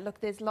much, look,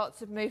 there's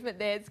lots of movement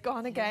there. It's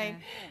gone again.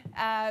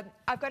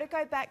 I've got to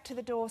go back to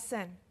the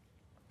Dawson.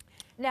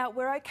 Now,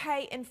 we're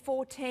okay in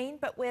 14,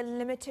 but we're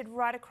limited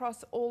right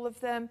across all of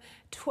them.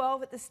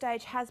 12 at the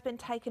stage has been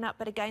taken up,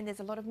 but again, there's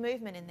a lot of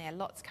movement in there,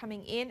 lots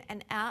coming in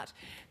and out.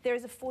 There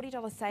is a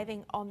 $40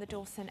 saving on the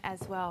Dawson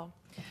as well.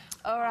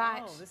 All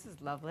right. Oh, this is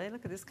lovely.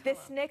 Look at this colour.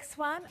 This next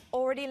one,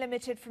 already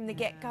limited from the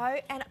get-go.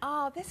 And,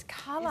 oh, this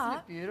colour. Isn't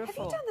it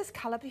beautiful? Have you done this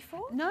colour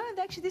before? No,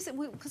 actually, this,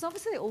 because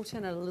obviously they all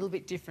turn out a little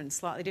bit different,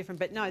 slightly different.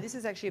 But no, this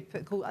is actually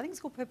cool. I think it's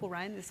called Purple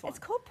Rain, this one. It's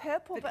called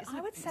purple, but I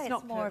would say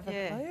it's more of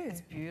a blue.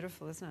 It's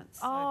beautiful, isn't it?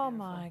 So oh,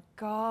 beautiful. my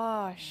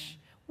gosh.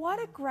 What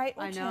a great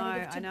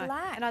alternative to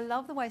black. And I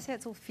love the way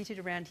it's all fitted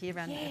around here.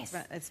 Yes.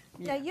 It's,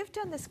 Now, you've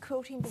done this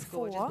quilting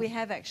before. We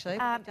have actually.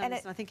 We've done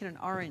this, I think, in an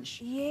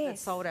orange. Yes.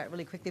 It sold out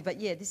really quickly. But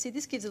yeah,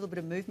 this gives a little bit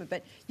of movement.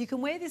 But you can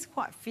wear this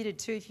quite fitted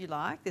too if you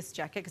like, this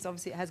jacket, because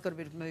obviously it has got a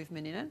bit of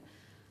movement in it.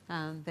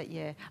 But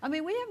yeah, I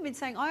mean, we haven't been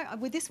saying,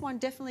 with this one,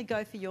 definitely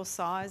go for your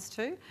size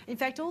too. In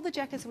fact, all the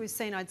jackets that we've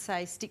seen, I'd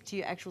say stick to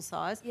your actual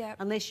size,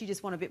 unless you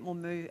just want a bit more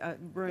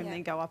room,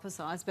 then go up a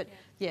size. But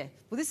yeah,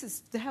 well, this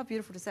is, how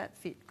beautiful does that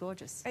fit?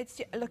 Gorgeous.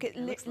 It's, look, it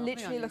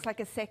literally looks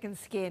like a second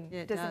skin,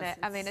 doesn't it?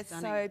 I mean, it's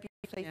so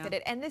beautifully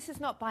fitted. And this is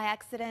not by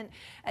accident.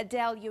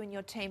 Adele, you and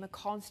your team are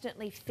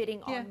constantly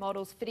fitting on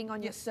models, fitting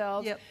on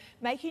yourselves,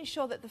 making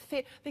sure that the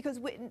fit, because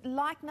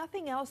like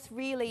nothing else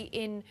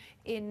really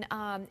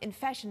in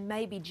fashion,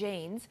 maybe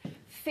jeans,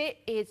 fit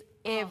is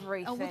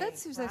everything. Oh, well,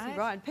 that's exactly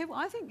right. And people,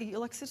 I think,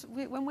 like,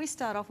 when we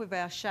start off with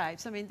our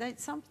shapes, I mean, they're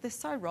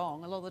so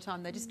wrong a lot of the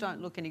time. They just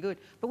don't look any good.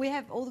 But we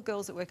have, all the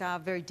girls at work are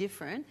very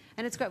different,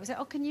 and it's great. We say,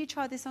 oh, can you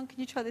try this on? Can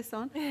you try this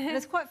on? And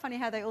it's quite funny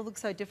how they all look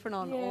so different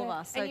on all of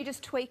us. So, and you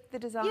just tweak the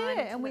design.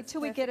 Yeah, and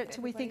till we get it,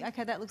 till we think,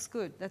 okay, that looks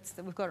good.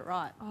 We've got it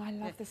right. Oh, I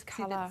love this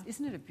colour.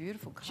 Isn't it a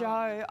beautiful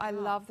colour? Jo, I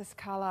love this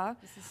colour.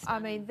 I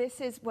mean,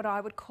 this is what I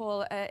would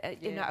call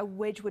you know, a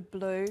Wedgwood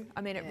blue.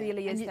 I mean, it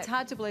really is. And it's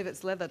hard to believe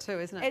it's leather too,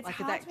 isn't it? It's like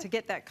hard to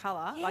get that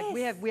colour. Yes.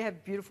 Like we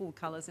have beautiful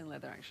colours in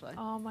leather actually.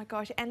 Oh my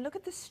gosh! And look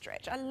at the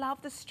stretch. I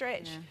love the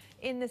stretch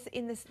in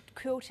this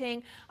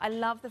quilting. I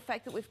love the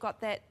fact that we've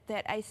got that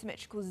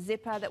asymmetrical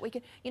zipper that we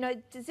can, you know,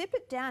 to zip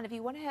it down if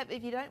you want to have.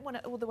 If you don't want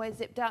it all the way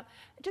zipped up,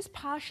 just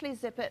partially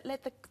zip it.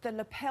 Let the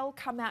lapel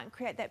come out and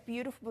create that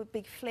beautiful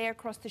big flare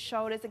across the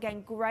shoulders.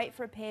 Again, great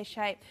for a pear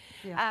shape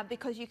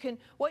because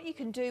what you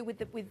can do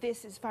with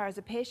this as far as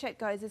a pear shape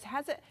goes is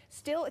has it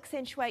still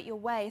accentuate your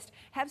waist,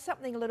 have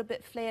something a little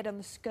bit flared on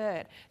the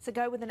skirt. So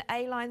go with an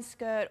A-line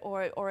skirt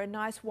or a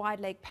nice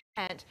wide leg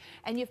pant,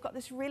 and you've got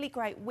this really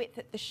great width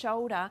at the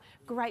shoulder,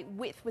 great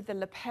width with the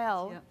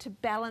lapel to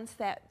balance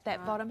that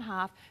bottom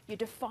half. You're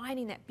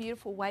defining that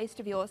beautiful waist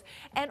of yours.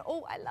 And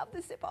oh, I love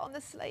the zipper on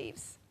the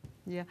sleeves.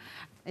 Yeah,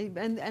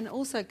 and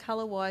also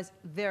colour-wise,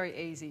 very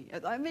easy.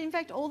 I mean, in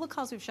fact, all the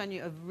colours we've shown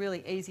you are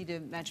really easy to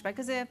match back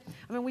because I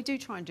mean, we do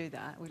try and do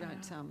that. We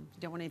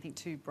don't want anything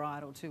too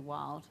bright or too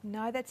wild.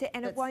 No, that's it,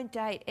 and it won't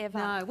date ever.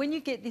 No, when you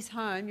get this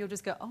home, you'll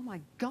just go, oh my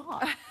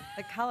God,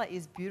 the colour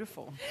is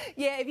beautiful.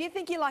 Yeah, if you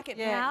think you like it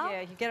now,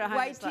 you get it home.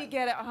 Wait till you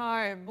get it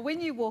home. When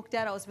you walked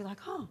out, I was like,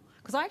 oh,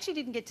 because I actually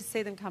didn't get to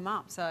see them come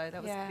up, so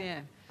that was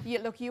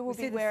Look, you will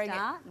be wearing it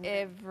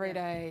every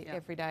day,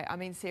 every day. I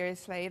mean,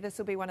 seriously, this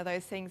will be one of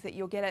those things that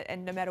you'll get it,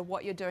 and no matter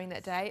what you're doing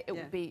that day, it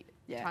will be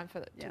time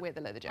to wear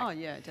the leather jacket. Oh,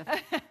 yeah,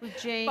 definitely. With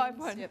jeans.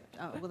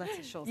 Oh, well, that's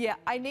a sure thing. Yeah,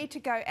 I need to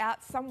go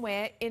out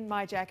somewhere in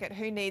my jacket.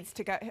 Who needs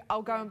to go?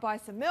 I'll go and buy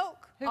some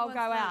milk. I'll go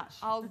out.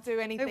 I'll do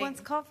anything. Who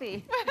wants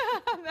coffee?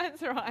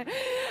 That's right.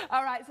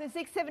 All right, so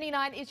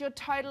 $6.79 is your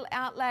total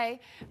outlay,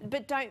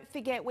 but don't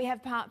forget we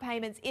have part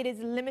payments. It is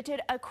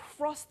limited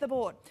across the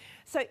board.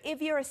 So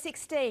if you're a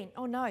 16,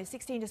 oh no,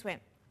 16 just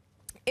went.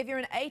 If you're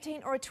an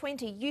 18 or a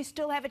 20, you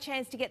still have a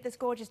chance to get this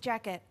gorgeous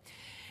jacket.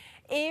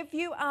 If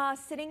you are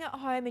sitting at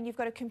home and you've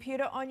got a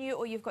computer on you,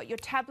 or you've got your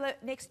tablet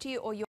next to you,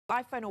 or your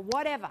iPhone, or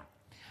whatever,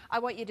 I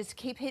want you to just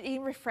keep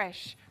hitting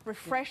refresh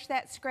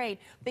that screen,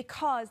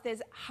 because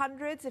there's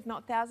hundreds, if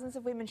not thousands,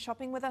 of women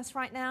shopping with us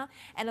right now,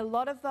 and a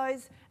lot of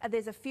those,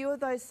 there's a few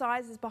of those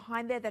sizes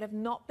behind there that have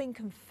not been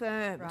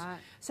confirmed. Right.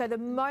 So the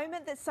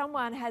moment that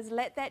someone has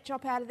let that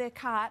drop out of their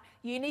cart,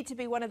 you need to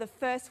be one of the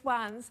first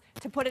ones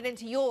to put it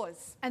into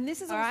yours. And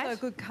this is also a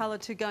good colour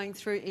to going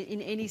through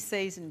in any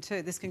season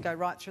too. This can go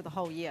right through the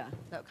whole year,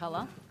 that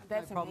colour.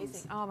 That's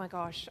amazing. Oh my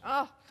gosh.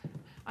 Oh.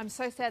 I'm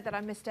so sad that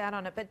I missed out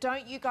on it, but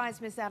don't you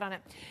guys miss out on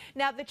it.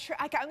 Now, okay,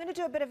 I'm going to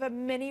do a bit of a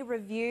mini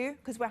review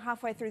because we're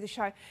halfway through the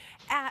show.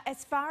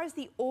 As far as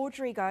the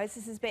Audrey goes,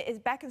 this is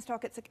back in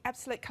stock. It's an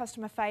absolute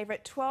customer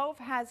favourite. 12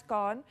 has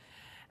gone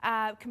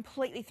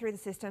completely through the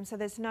system, so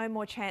there's no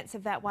more chance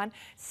of that one.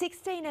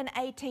 16 and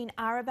 18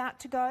 are about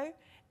to go.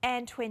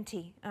 And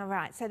 20. All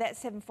right, so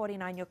that's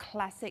 $7.49, your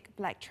classic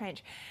black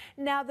trench.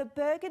 Now, the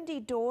burgundy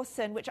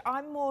Dawson, which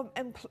I'm more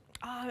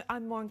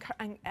inclined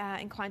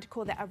to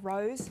call that a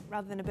rose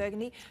rather than a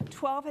burgundy.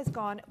 12 has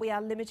gone. We are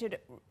limited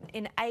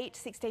in 8,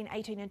 16,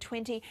 18 and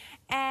 20.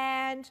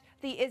 And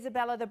the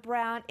Isabella, the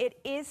brown, it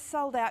is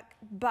sold out,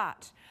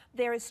 but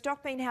there is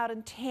stock being held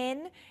in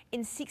 10,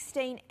 in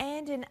 16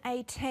 and in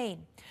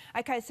 18.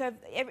 Okay, so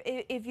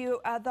if you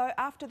are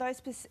after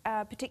those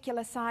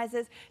particular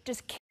sizes,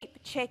 just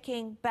keep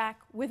checking back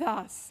with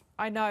us.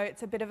 I know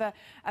it's a bit of a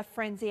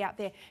frenzy out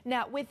there.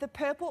 Now, with the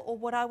purple, or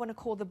what I want to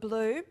call the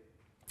blue,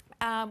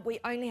 we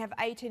only have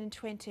 18 and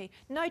 20.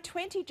 No,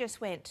 20 just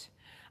went.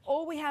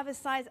 All we have is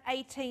size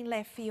 18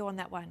 left for you on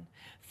that one.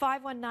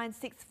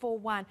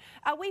 519641.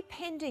 Are we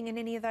pending in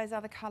any of those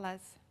other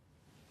colours?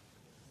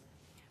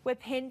 We're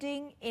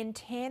pending in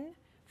 10,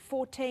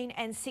 14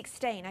 and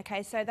 16.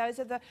 Okay, so those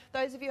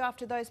of you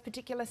after those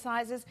particular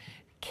sizes,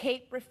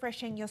 keep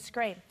refreshing your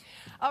screen.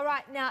 All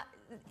right, now,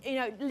 you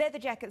know, leather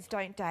jackets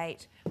don't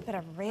date, but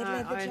a red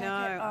leather jacket,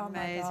 know, oh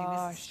amazing. my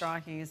gosh. This is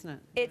striking, isn't it?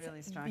 It's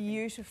really striking.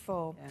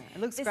 beautiful. Yeah.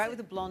 It looks great with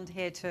the blonde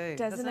hair too.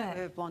 Doesn't it?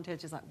 Her blonde hair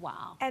is just like,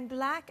 wow. And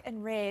black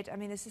and red, I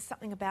mean, there's just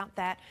something about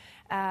that.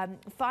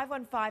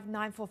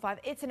 515945,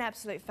 it's an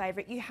absolute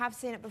favourite. You have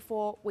seen it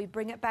before. We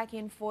bring it back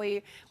in for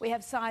you. We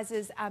have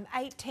sizes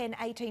 8, 10,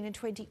 18 and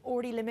 20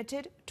 already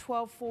limited,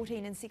 12,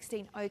 14 and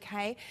 16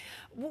 okay.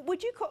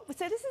 Would you call,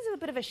 so this is a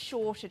bit of a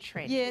shorter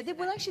trend. Yeah,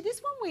 well actually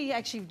this one we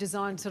actually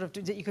designed sort of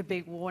that you could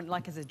be worn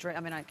like as a dress,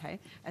 I mean, okay,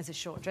 as a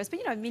short dress. But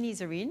you know,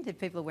 minis are in, if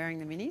people are wearing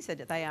the minis, so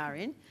they are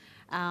in.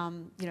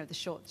 You know, the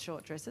short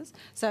dresses.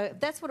 So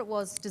that's what it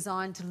was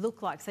designed to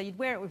look like. So you'd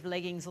wear it with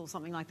leggings or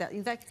something like that.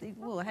 In fact,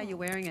 well, how you're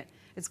wearing it,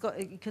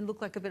 it can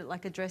look like a bit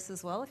like a dress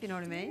as well, if you know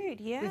what I mean. Cute,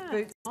 yeah. With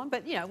boots on,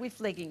 but you know,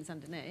 with leggings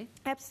underneath.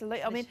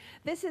 Absolutely. I mean,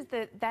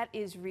 that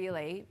is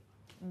really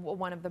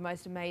one of the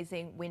most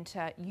amazing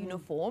winter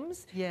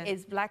uniforms. Yeah.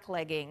 Is black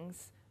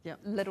leggings. Yep.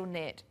 Little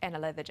net and a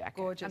leather jacket.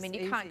 Gorgeous. I mean,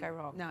 you can't go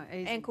wrong. No,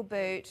 easy. Ankle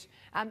boot,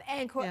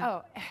 ankle.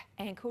 Yeah. Oh,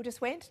 ankle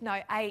just went.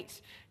 No,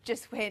 8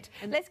 just went.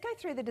 And let's go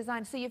through the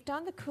design. So you've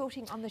done the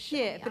quilting on the shirt.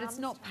 Yeah, but it's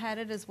not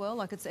padded as well.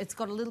 Like it's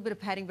got a little bit of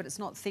padding, but it's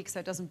not thick, so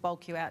it doesn't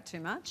bulk you out too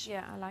much.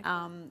 Yeah, I like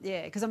it.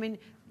 Yeah, because I mean,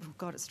 oh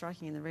God, it's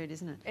striking in the red,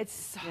 isn't it? It's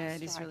so yeah,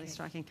 it is really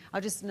striking.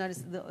 I just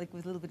noticed that, like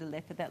with a little bit of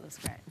leopard, that looks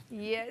great.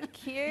 Yeah, it's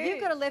cute. If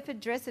you've got a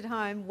leopard dress at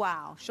home,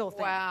 wow, sure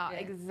thing. Wow, yeah.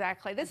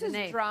 Exactly. This is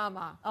Underneath.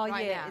 drama. Oh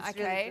right yeah, now, it's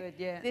okay? really good.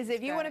 Yeah,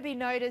 If you want to be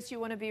noticed, you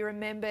want to be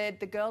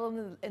remembered. The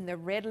girl in the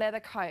red leather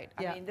coat.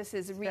 Yeah. I mean, this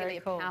is It's really very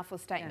a cool. powerful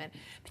statement.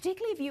 Yeah.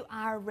 Particularly if you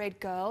are a red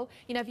girl.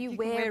 You know, if you can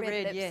wear wear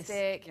red red, yes.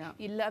 lipstick, Yeah.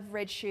 you love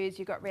red shoes,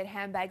 you've got red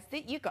handbags.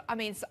 You got. I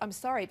mean, I'm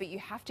sorry, but you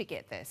have to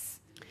get this.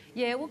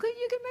 Yeah, well,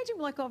 you can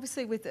imagine, like,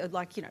 obviously with,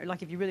 like, you know,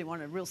 like if you really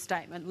want a real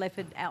statement,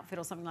 leopard outfit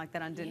or something like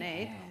that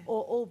underneath, Yeah.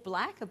 or all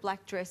black, a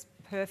black dress,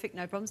 perfect,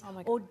 no problems. Oh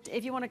my or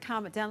if you want to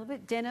calm it down a little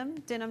bit,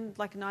 denim,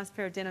 like a nice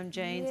pair of denim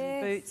jeans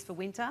and boots for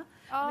winter.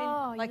 I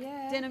mean, like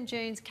denim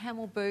jeans,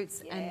 camel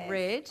boots and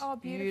red. Oh,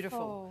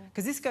 beautiful.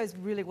 Because this goes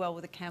really well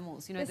with the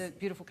camels, you know, the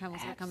beautiful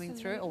camels that are coming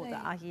through, or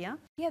that are here.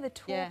 Yeah, the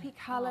taupey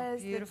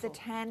colours, the beautiful.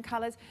 tan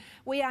colours.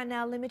 We are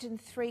now limited in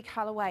 3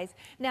 colourways.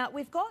 Now,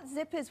 we've got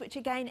zippers, which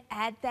again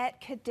add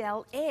that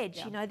Cadelle edge.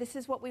 Yeah. You know, this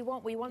is what we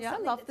want. We want Yeah, I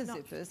something love the that's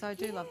not... zippers. I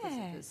do love the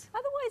zippers.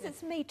 Otherwise,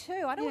 it's me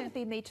too. I don't want to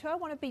be me too. I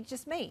want to be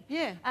just me.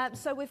 Yeah.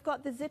 So we've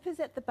got the zippers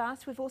at the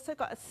bust. We've also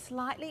got a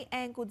slightly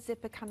angled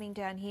zipper coming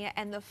down here,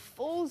 and the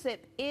full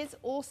zip is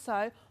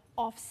also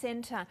off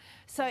centre,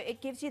 so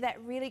it gives you that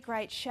really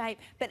great shape,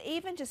 but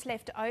even just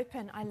left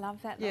open, I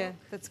love that look. Yeah,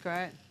 that's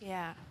great.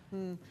 Yeah.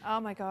 Oh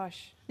my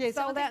gosh. Yeah,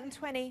 sold out in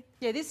 20.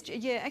 Yeah,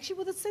 actually,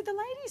 well, the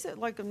ladies are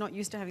like, I'm not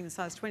used to having the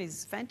size 20s.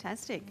 It's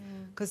fantastic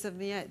because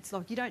it's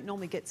like you don't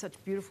normally get such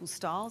beautiful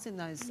styles in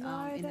those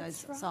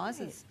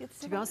sizes.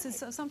 To be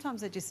honest,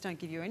 sometimes they just don't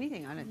give you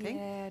anything. I don't think.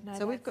 Yeah, no,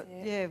 so we've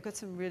got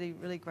some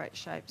really great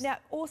shapes. Now,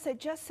 also,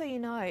 just so you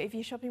know, if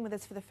you're shopping with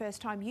us for the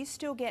first time, you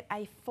still get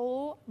a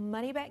full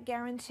money back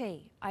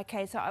guarantee.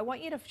 Okay, so I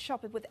want you to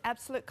shop it with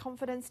absolute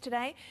confidence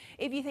today.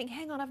 If you think,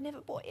 hang on, I've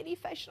never bought any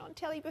fashion on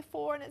telly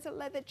before, and it's a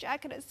leather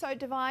jacket, it's so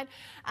divine.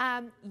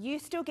 You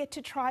still get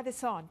to try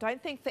this on.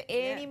 Don't think for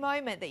any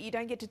moment that you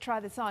don't get to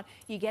try this on.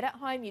 You get it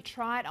home, you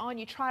try it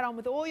on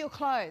with all your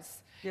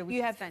clothes. Yeah,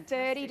 you have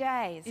 30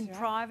 days. In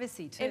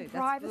privacy too. In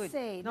privacy.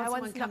 Good. No Not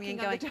one's someone coming in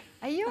knocking going,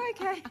 are you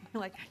okay? You're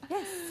like,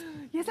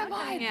 yes, I'm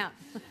fine.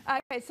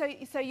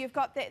 Okay, so you've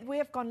got that. We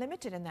have gone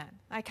limited in that.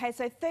 Okay,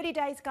 so 30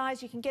 days,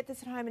 guys. You can get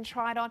this at home and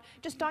try it on.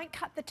 Just don't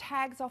cut the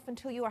tags off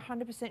until you're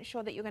 100%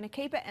 sure that you're going to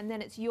keep it, and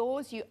then it's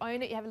yours. You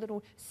own it. You have a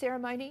little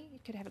ceremony. You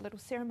could have a little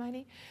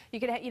ceremony. You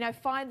could,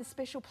 find the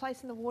special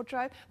place in the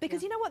wardrobe,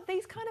 because you know what?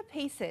 These kind of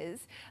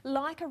pieces,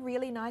 like a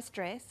really nice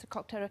dress, a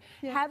cocktail,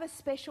 have a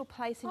special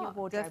place in your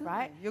wardrobe, definitely.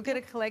 right? You'll get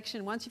a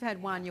collection. Once you've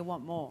had one, you'll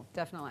want more.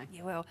 Definitely.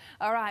 You will.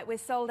 All right, we're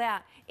sold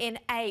out in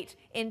 8,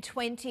 in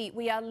 20.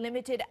 We are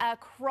limited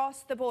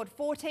across the board.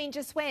 14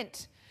 just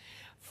went.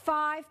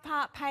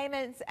 5-part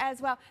payments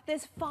as well.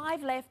 There's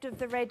 5 left of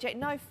the red jacket.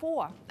 No,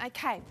 4.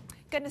 Okay.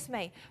 Goodness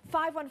me.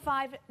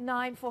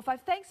 515945.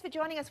 Thanks for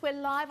joining us. We're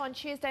live on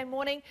Tuesday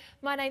morning.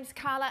 My name's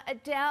Carla.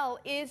 Adele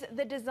is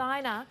the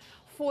designer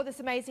for this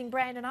amazing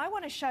brand, and I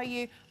want to show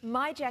you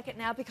my jacket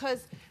now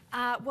because,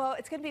 well,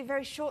 it's going to be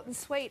very short and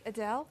sweet,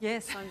 Adele.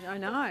 Yes, I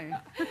know.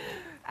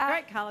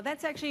 Great colour.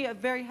 That's actually a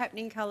very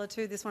happening colour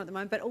too, this one at the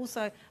moment, but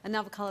also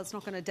another colour that's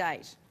not going to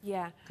date.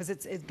 Yeah. Because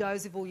it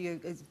goes with all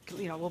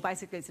well,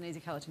 basically it's an easy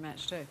colour to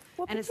match too.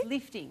 Well, and it's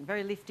lifting,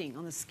 very lifting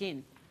on the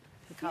skin.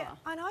 Colour.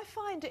 Yeah, and I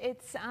find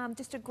it's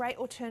just a great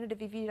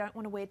alternative if you don't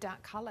want to wear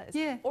dark colours.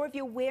 Yeah. Or if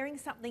you're wearing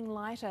something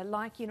lighter,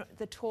 like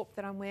the taupe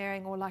that I'm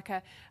wearing, or like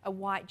a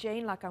white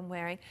jean like I'm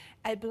wearing.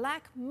 A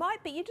black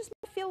might be, you just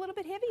feel feel a little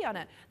bit heavy on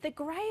it. The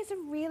greys are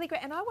really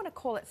great, and I want to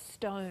call it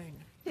stone.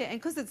 Yeah, and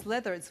because it's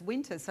leather, it's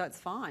winter, so it's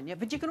fine. Yeah,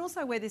 but you can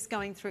also wear this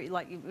going through,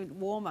 like,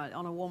 warmer,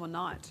 on a warmer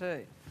night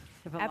too.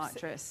 With a light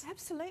dress.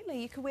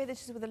 Absolutely. You could wear this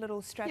just with a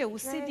little strappy Yeah, well,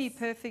 dress. Sydney,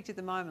 perfect at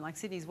the moment. Like,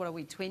 Sydney's, what are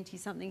we,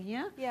 20-something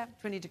here? Yeah.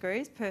 20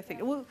 degrees,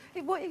 perfect.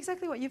 Yeah. Well,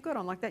 exactly what you've got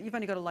on, like that. You've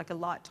only got a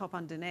light top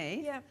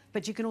underneath. Yeah.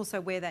 But you can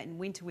also wear that in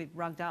winter with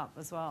rugged up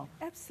as well.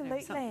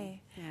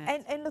 Absolutely.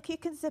 Yeah. And look, you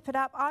can zip it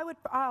up.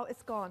 Oh,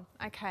 it's gone.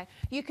 Okay.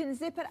 You can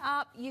zip it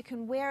up, you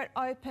can wear it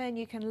open,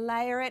 you can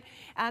layer it.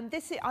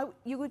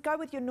 You would go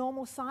with your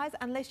normal size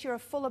unless you're a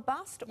fuller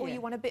bust or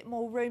you want a bit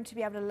more room to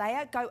be able to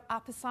layer. Go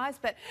up a size,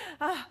 but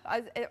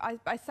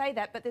I say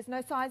that, but there's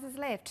no sizes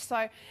left.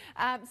 So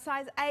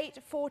size 8,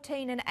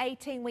 14 and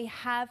 18 we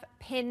have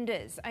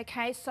penders,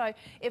 okay? So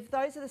if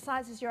those are the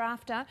sizes you're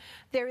after,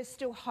 there is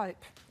still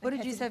hope. What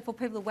did you say for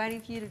people are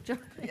waiting for you to join?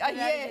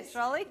 Yes,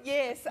 trolley?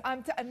 Yes,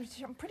 I'm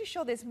pretty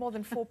sure there's more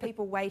than 4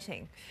 people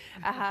waiting.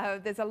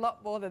 There's a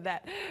lot more than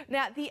that.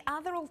 Now, the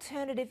other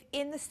alternative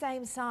in the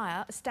same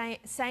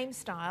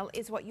style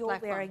is what you're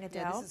Black wearing, one.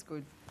 Adele. Yeah, this is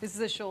good. This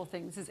is a sure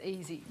thing. This is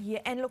easy. Yeah,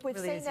 and look, we've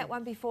Really seen easy. that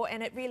one before,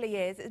 and it really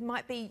is. It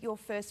might be your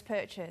first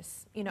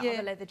purchase, you know, of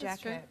a leather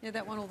that's true. jacket. Yeah,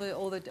 that one, or the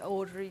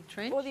Audrey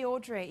trench. Or the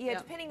Audrey, yeah,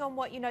 depending on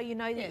what you know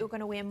that you're going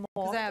to wear more.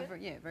 Because they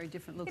have, very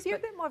different looks. If you're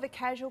a bit more of a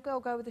casual girl,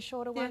 go with the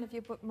shorter one. Yeah. If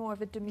you're more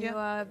of a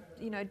demure,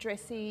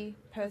 dressy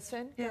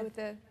person, go with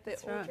the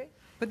Audrey. Right.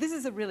 But this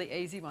is a really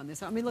easy one.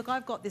 I mean, look,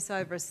 I've got this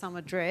over a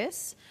summer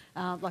dress.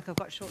 Like, I've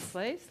got short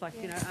sleeves, like,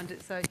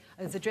 so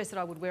it's a dress that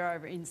I would wear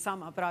over in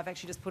summer, but I've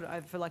actually just put it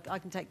over for, like, I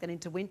can take that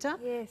into winter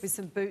with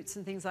some boots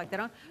and things like that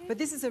on. But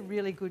this is a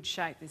really good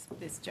shape,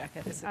 this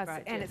jacket. This is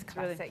great. And it's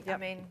classic. Really, I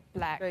mean,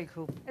 black. Very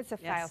cool. It's a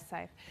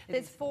fail-safe.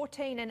 There's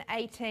 14 and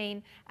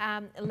 18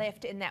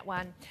 left in that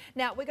one.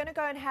 Now, we're going to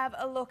go and have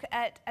a look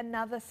at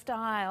another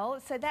style.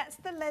 So that's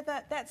the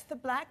leather, that's the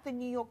black, the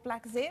New York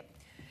black zip.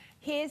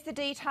 Here's the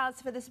details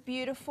for this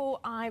beautiful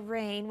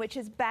Irene, which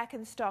is back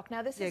in stock.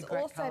 Now, this has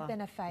also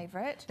been a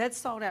favourite. That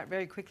sold out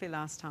very quickly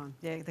last time.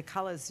 Yeah, the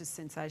colour is just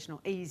sensational.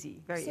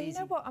 Easy, very easy. So you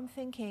know what I'm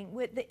thinking?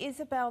 With the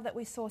Isabel that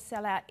we saw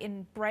sell out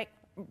in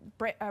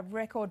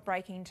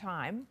record-breaking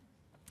time,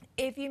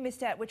 if you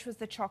missed out, which was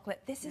the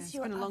chocolate, this is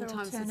your other alternative. It's been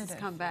a long time since it's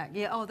come back.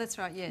 Yeah, oh, that's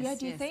right, yes. Yeah,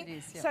 do you think? It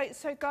is, yeah.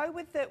 So go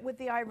with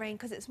the Irene,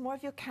 because it's more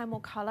of your camel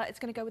colour. It's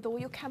going to go with all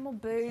your camel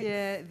boots.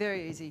 Yeah,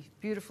 very easy.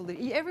 Beautiful.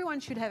 Everyone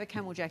should have a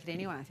camel jacket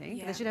anyway, I think.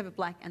 Yeah. They should have a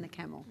black and a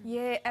camel.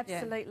 Yeah,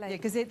 absolutely. Yeah,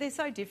 because they're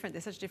so different.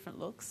 They're such different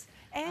looks.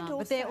 And also,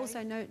 but they're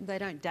also they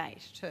don't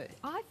date too.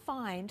 I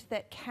find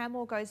that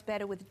camel goes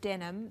better with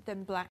denim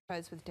than black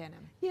goes with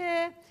denim.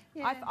 Yeah.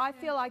 I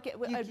feel like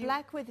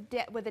black with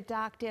a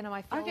dark denim.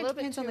 I feel a little bit. It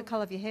depends on the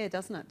colour of your hair,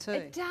 doesn't it? Too.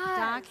 It does.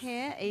 Dark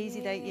hair,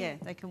 easy. Yeah.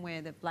 They can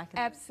wear the black. And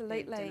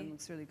absolutely. The denim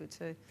looks really good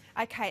too.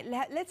 Okay,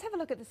 let's have a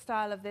look at the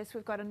style of this.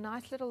 We've got a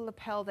nice little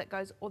lapel that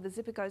goes, or the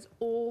zipper goes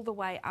all the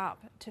way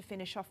up to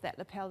finish off that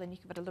lapel. Then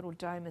you've got a little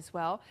dome as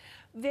well.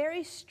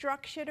 Very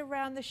structured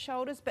around the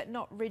shoulders, but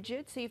not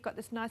rigid. So you've got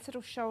this nice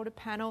little shoulder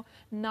panel,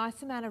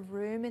 nice amount of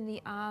room in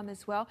the arm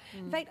as well.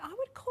 In fact, I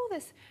would call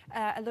this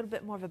a little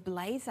bit more of a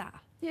blazer.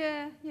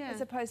 Yeah.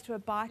 As opposed to a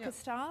biker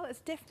style. It's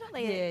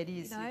definitely it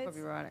is. You're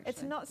probably right, actually.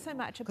 It's not so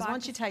much a biker. Because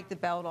once you take the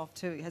belt off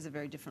too, it has a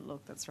very different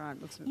look. That's right.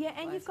 It looks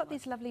and you've got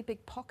these lovely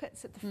big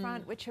pockets at the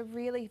front, which are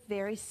really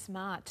very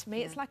smart. To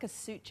me, it's like a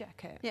suit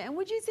jacket. Yeah, and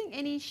would you think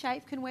any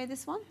shape can wear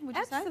this one? Would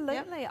you Absolutely.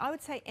 say? Yep. I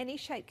would say any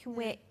shape can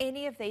wear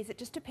any of these. It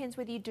just depends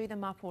whether you do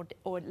them up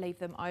or leave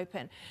them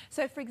open.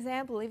 So, for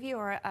example, if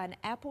you're an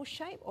apple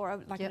shape or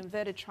an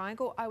inverted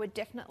triangle, I would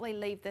definitely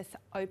leave this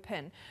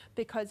open,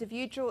 because if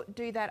you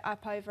do that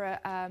up over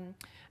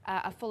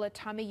a fuller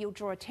tummy, you'll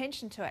draw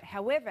attention to it.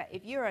 However,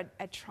 if you're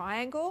a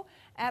triangle,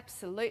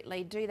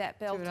 absolutely do that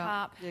belt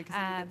up. Yeah, because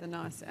you get the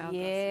nice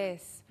outline.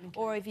 Yes. Okay.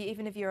 Or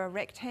even if you're a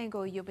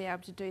rectangle, you'll be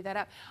able to do that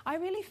up. I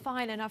really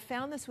find, and I've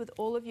found this with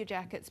all of your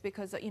jackets,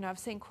 because I've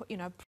seen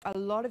a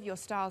lot of your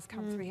styles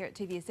come through here at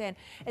TVSN,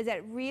 is that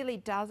it really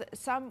does.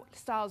 Some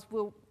styles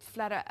will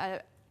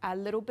flatter a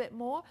little bit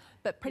more,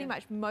 but pretty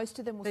much most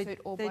of them will suit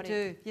all bodies.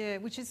 They do, yeah,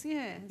 which is,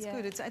 it's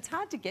good. It's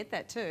hard to get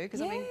that too,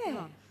 because I mean, come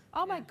on.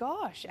 Oh my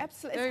gosh,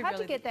 absolutely. It's hard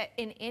to get that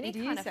in any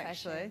kind of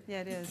fashion. Actually.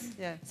 Yeah, it is,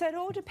 yeah. So it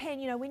all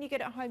depends, when you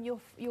get it home,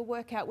 you'll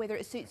work out whether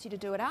it suits you to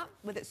do it up,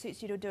 whether it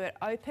suits you to do it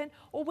open,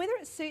 or whether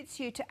it suits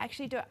you to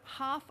actually do it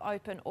half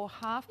open or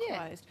half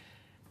closed.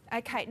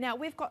 Okay, now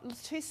we've got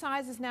 2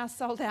 sizes now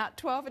sold out,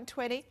 12 and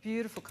 20.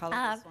 Beautiful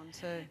colour, this one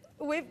too.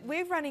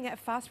 We're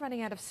fast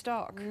running out of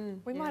stock.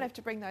 We might have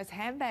to bring those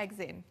handbags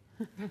in.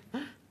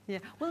 Yeah,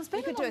 well, it's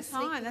been a long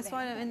time. That's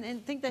why, and I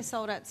think they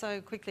sold out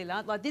so quickly.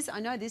 Like this, I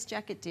know this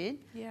jacket did.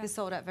 Yeah. This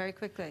sold out very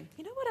quickly.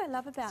 You know what I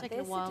love about this,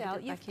 Adele?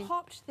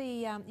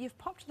 You've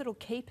popped little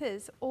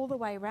keepers all the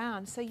way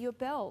around, so your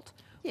belt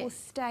will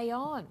stay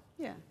on.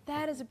 Yeah.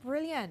 That is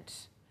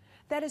brilliant.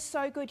 That is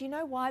so good. You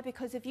know why?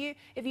 Because if you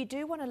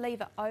do want to leave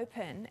it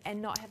open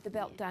and not have the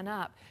belt done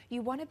up,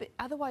 you want to.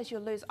 Otherwise,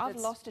 you'll lose. I've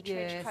lost a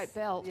trench coat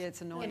belt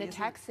it's annoying, in a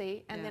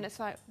taxi, and then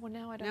it's like, well,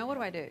 now I don't. Now what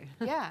do I do?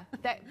 Yeah,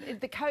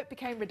 the coat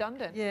became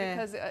redundant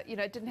because you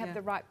know, it didn't have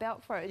the right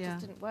belt for it. It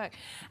just didn't work.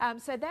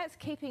 So that's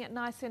keeping it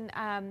nice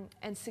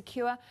and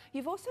secure.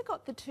 You've also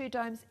got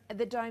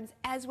the domes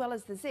as well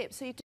as the zip.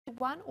 So you do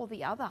one or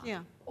the other. Yeah.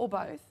 Or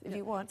both, if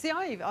you want. See,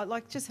 I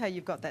like just how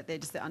you've got that there,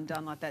 just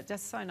undone like that.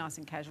 Just so nice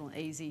and casual and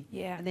easy.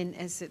 Yeah. And then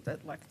as it,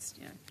 like, it's,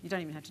 you know, you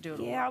don't even have to do it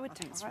all. Yeah, I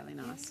think it's really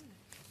nice.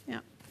 Yeah.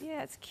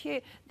 Yeah, it's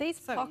cute. These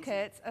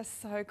pockets are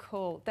so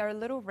cool. They're a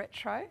little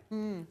retro.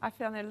 I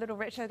found they're a little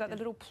retro. Got the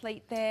little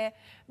pleat there.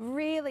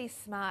 Really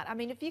smart. I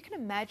mean, if you can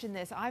imagine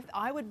this,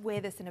 I would wear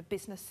this in a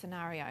business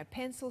scenario.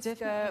 Pencil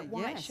skirt,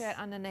 white shirt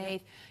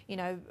underneath, you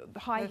know,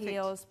 high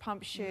heels,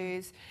 pump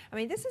shoes. I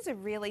mean, this is a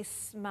really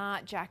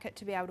smart jacket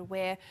to be able to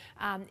wear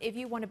if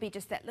you want to be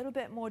just that little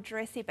bit more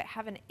dressy but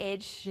have an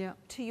edge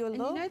to your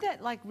look. And you know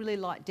that like really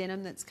light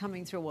denim that's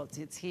coming through, well,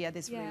 it's here,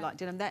 this really light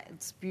denim.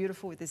 That's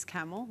beautiful with this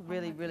camel.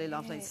 Really, really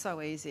lovely. It's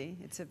so easy.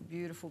 It's a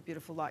beautiful,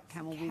 beautiful light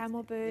camel.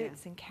 Camel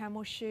boots and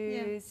camel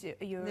shoes.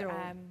 Your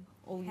they're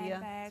all year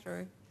handbags.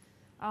 Through.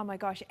 Oh my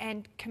gosh,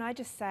 and can I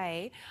just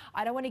say,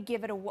 I don't want to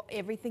give it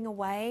everything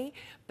away,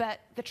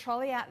 but the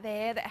trolley out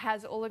there that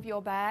has all of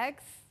your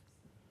bags,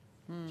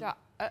 okay,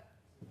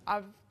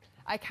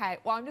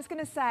 well, I'm just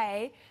going to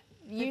say,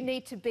 you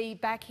need to be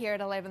back here at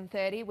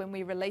 11:30 when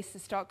we release the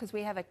stock, because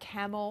we have a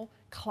camel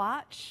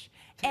clutch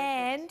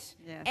and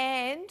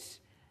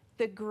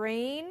the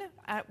green,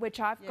 which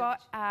I've got.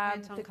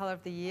 Pantone colour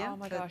of the year. Oh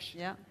my gosh.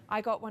 Yeah. I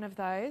got one of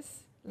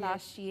those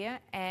last year,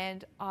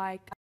 and I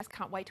just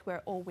can't wait to wear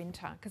it all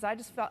winter, because I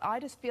just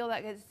feel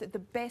like it's the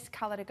best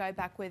colour to go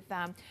back with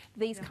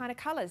these kind of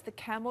colours. The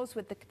camels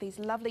with these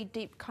lovely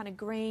deep kind of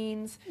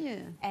greens,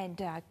 and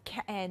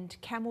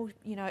camel,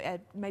 you know,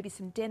 maybe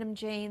some denim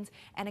jeans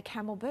and a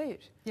camel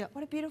boot. Yeah.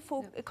 What a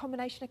beautiful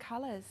combination of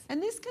colours.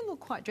 And this can look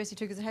quite dressy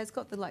too, because it has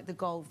got the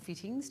gold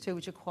fittings too,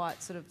 which are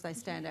quite sort of, they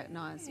stand out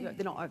nice. You know,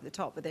 they're not over the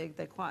top, but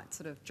they're quite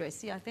sort of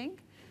dressy, I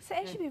think. So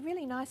it should be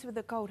really nice with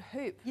a gold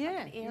hoop. Yeah,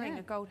 like an earring,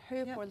 a gold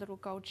hoop, or a little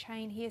gold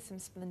chain here, some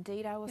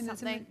Splendido or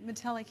something. There's a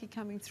metallic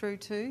coming through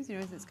too, you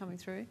know, as it's coming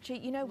through. Gee,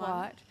 you know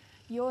what?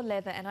 Your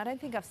leather, and I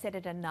don't think I've said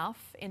it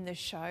enough in this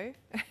show,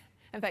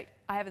 in fact,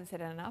 I haven't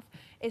said it enough,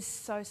 is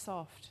so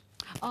soft.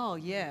 Oh,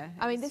 yeah.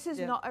 I mean, this is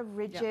not a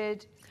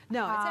rigid...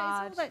 No, it's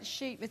all that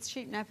sheep. It's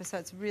sheep nappa, so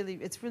it's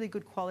really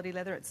good quality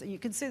leather. You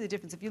can see the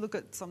difference if you look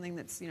at something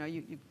that's, you know,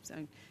 you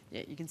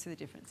can see the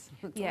difference.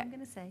 That's all I'm going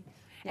to say.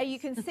 Yes. You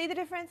can see the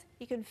difference,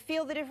 you can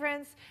feel the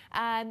difference,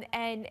 and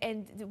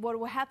what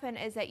will happen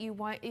is that you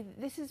won't.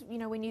 This is, you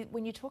know,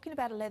 when you're talking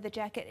about a leather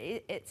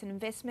jacket, it's an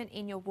investment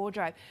in your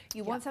wardrobe.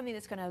 You want something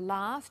that's going to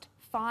last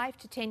 5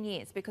 to 10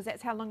 years, because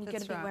that's how long you're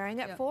going to be wearing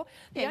it for.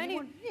 You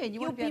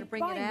want to be able to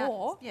bring it out.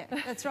 More. Yeah,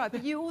 that's right.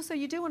 But you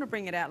do want to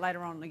bring it out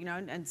later on, you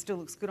know, and still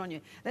looks good on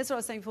you. That's what I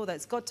was saying before. That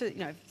it's got to, you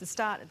know, the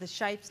start, the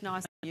shape's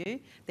nice on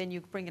you, then you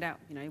bring it out.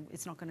 You know,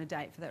 it's not going to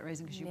date for that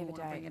reason, because you want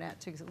to bring it out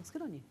too, because it looks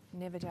good on you.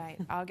 Never date.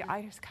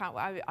 I just can't.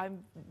 I'm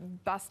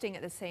busting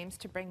at the seams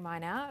to bring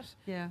mine out.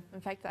 Yeah.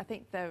 In fact, I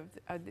think they're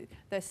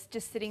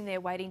just sitting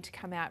there waiting to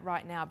come out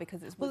right now,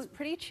 because it was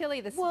pretty chilly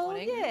this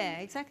morning. Well, yeah,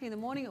 exactly. In the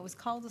morning it was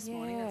cold this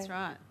morning. That's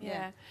right.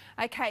 Yeah.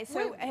 Okay,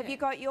 so have you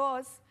got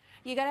yours?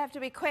 You're going to have to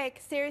be quick.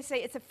 Seriously,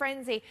 it's a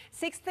frenzy.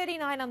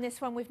 $6.39 on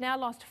this one. We've now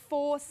lost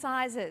 4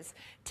 sizes.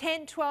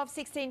 10, 12,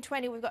 16,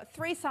 20. We've got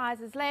 3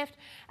 sizes left.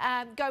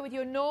 Go with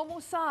your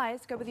normal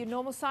size. Go with your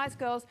normal size,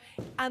 girls,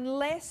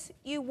 unless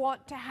you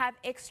want to have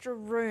extra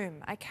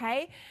room,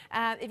 okay?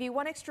 If you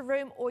want extra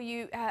room, or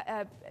you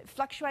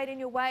fluctuate in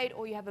your weight,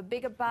 or you have a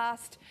bigger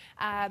bust,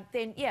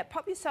 then, yeah,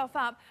 pop yourself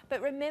up.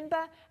 But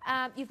remember,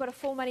 you've got a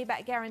full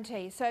money-back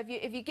guarantee. So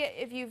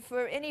if you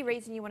for any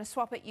reason you want to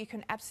swap it, you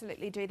can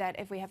absolutely do that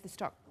if we have the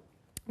stock.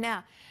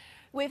 Now,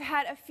 we've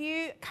had a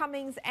few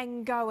comings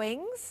and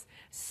goings,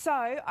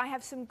 so I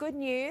have some good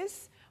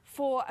news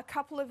for a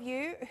couple of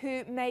you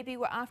who maybe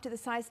were after the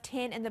size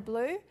 10 in the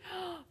blue.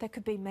 That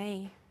could be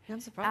me. I'm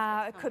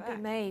surprised. It could be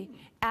me.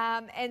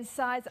 And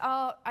size,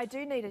 I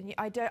do need a new,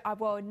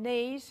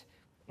 need.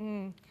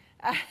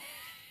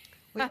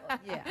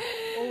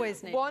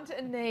 Always need. Want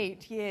and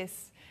need,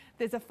 yes.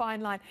 There's a fine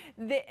line.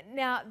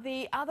 Now,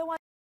 the other one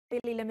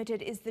really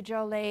limited is the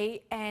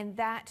Jolie, and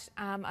that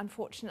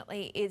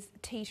unfortunately is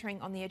teetering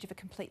on the edge of a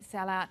complete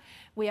sellout.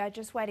 We are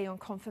just waiting on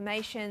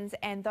confirmations,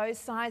 and those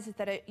sizes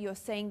that you're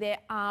seeing there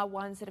are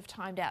ones that have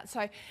timed out.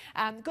 So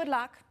good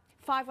luck.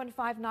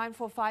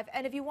 515945.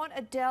 And if you want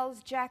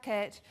Adele's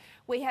jacket,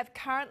 we have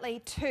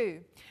currently 2.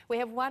 We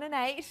have 1 in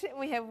 8,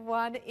 we have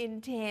 1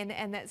 in 10,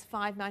 and that's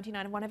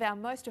 $5.99. One of our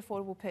most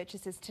affordable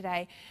purchases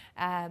today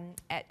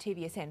at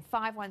TVSN,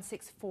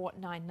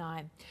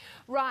 516499.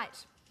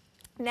 Right.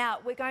 Now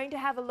we're going to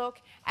have a look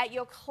at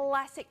your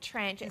classic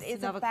trench. It's it is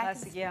another a back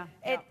classic, yeah.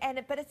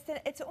 But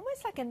it's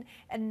almost like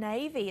a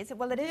navy. Is it?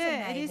 Well, it is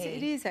a navy.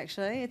 It is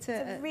actually. It's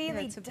a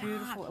really it's a dark,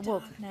 beautiful. dark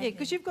Well, navy. yeah,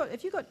 because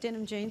if you've got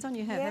denim jeans on,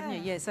 you have, haven't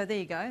you? Yeah. So there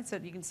you go. So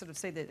you can sort of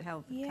see the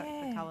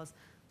colours.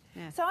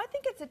 Yeah. So I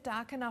think it's a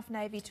dark enough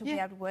navy to be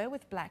able to wear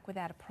with black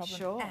without a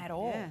problem at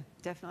all. Yeah,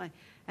 definitely.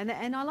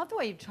 And I love the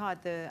way you've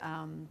tied the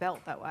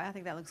belt that way. I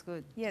think that looks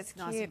good. Yeah, it's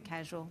nice cute. and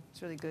casual.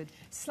 It's really good.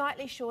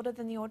 Slightly shorter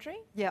than the Audrey.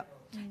 Yeah.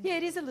 Yeah,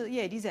 it is a little.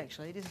 Yeah, it is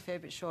actually. It is a fair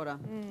bit shorter.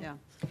 Yeah.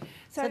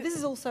 So this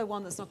is also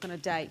one that's not going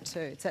to date too.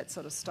 It's that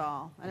sort of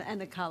style and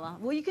the colour.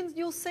 Well,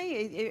 you'll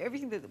see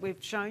everything that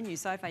we've shown you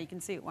so far. You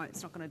can see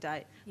it's not going to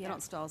date. Yeah. They're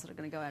not styles that are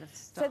going to go out of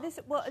style.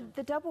 So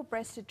the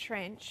double-breasted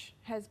trench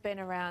has been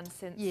around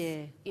since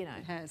it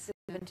has.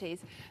 The 70s.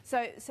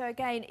 So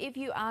again, if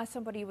you are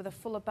somebody with a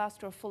fuller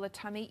bust or a fuller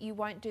tummy, you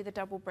won't do the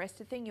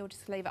double-breasted thing. You'll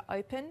just leave it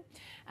open.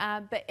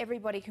 But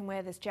everybody can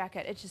wear this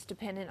jacket. It's just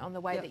dependent on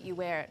the way that you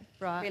wear it.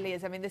 Right. It really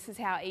is. I mean, this is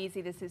how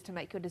easy this is to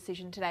make your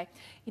decision today.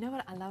 You know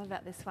what I love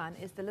about this one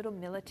is the little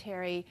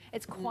military.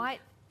 It's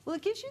quite. Well,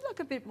 it gives you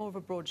like a bit more of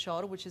a broad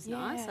shoulder, which is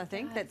nice, I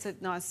think. That's a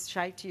nice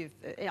shape to you.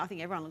 I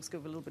think everyone looks good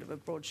with a little bit of a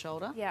broad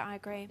shoulder. Yeah, I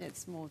agree.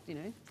 It's more,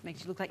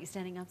 makes you look like you're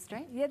standing up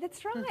straight. Yeah,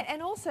 that's right.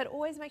 And also it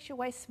always makes your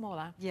waist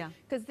smaller. Yeah.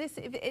 Because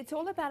it's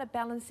all about a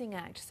balancing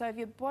act. So if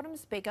your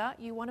bottom's bigger,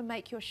 you want to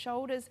make your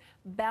shoulders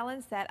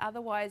balance that.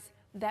 Otherwise,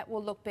 that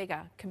will look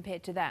bigger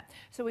compared to that.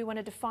 So we want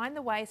to define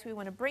the waist, we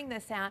want to bring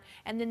this out,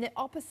 and then the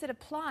opposite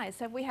applies.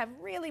 So if we have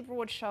really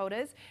broad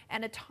shoulders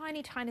and a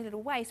tiny, tiny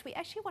little waist, we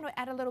actually want to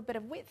add a little bit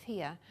of width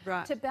here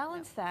to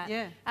balance that.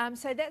 Yeah.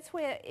 So that's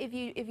where if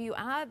you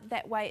are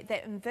that way,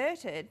 that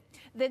inverted,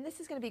 then this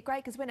is going to be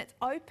great because when it's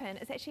open,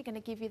 it's actually going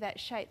to give you that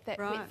shape, that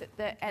width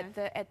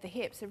at the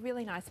hips. A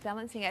really nice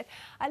balancing act.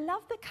 I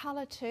love the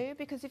colour too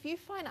because if you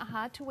find it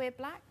hard to wear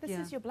black, this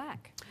is your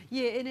black.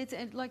 Yeah, and it's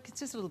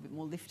just a little bit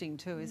more lifting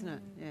too, isn't it?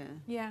 Yeah.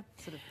 Yeah.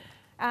 Sort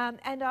of.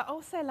 And I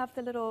also love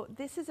the little,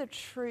 this is a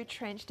true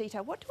trench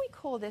detail. What do we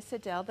call this,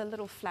 Adele? The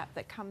little flap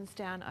that comes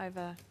down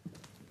over.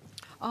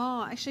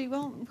 Oh, actually,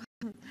 well,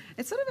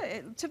 it's sort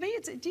of, to me,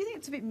 do you think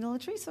it's a bit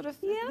military, sort of?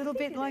 Yeah, a little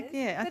bit like,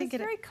 I think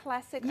it's very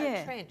classic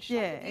trench.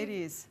 Yeah, it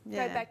is.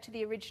 Go back to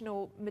the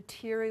original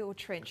material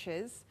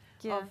trenches.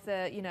 Of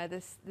the,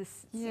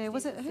 this. Yeah, who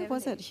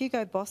was it?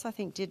 Hugo Boss, I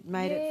think,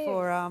 made it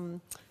for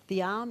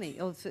the army.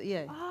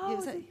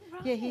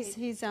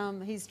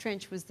 His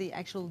trench was the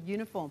actual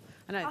uniform.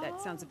 I know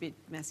that sounds a bit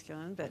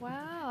masculine, but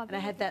and I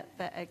had that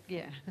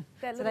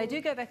so they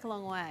do go back a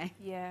long way.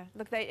 Yeah,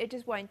 look, it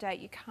just won't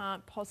date. You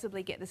can't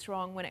possibly get this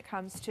wrong when it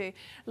comes to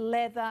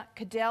leather,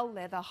 Cadelle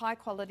leather, high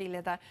quality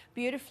leather,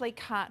 beautifully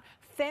cut,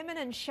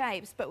 feminine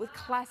shapes, but with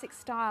classic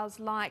styles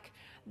like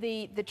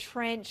the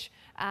trench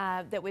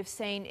that we've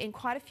seen in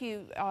quite a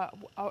few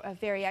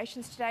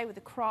variations today with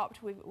the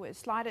cropped, we've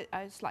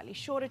a slightly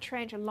shorter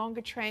trench, a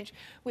longer trench.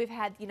 We've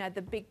had,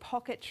 the big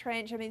pocket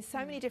trench. I mean, so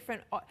many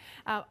different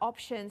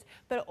options,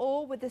 but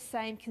all with the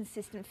same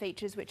consistent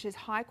features, which is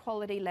high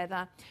quality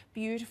leather,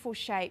 beautiful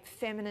shape,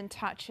 feminine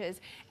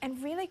touches,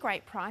 and really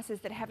great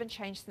prices that haven't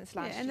changed since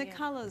last year. And the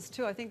colours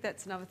too. I think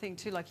that's another thing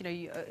too. Like,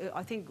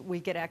 I think we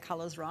get our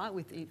colours right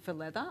for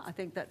leather. I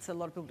think that's a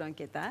lot of people don't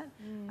get that.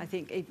 I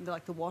think even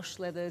like the wash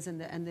leathers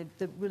and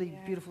the really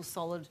beautiful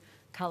solid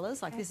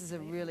colours. Like this is a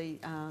really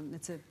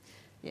it's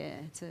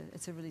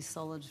a really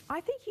solid.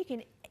 I think you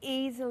can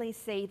easily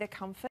see the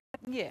comfort.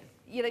 Yeah.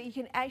 You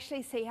can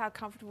actually see how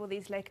comfortable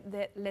these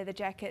leather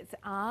jackets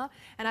are,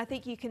 and I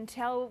think you can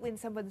tell when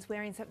someone's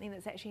wearing something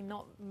that's actually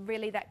not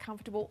really that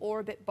comfortable or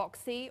a bit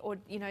boxy, or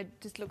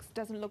just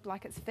doesn't look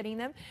like it's fitting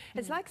them.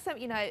 It's like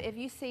if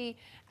you see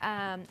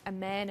a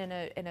man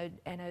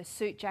in a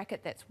suit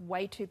jacket that's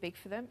way too big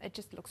for them, it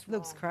just looks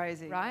wrong,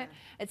 crazy, right?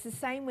 Yeah. It's the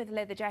same with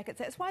leather jackets.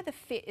 That's why the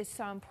fit is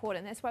so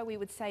important. That's why we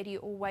would say to you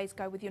always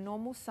go with your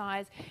normal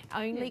size.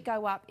 Only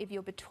go up if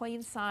you're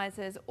between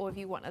sizes or if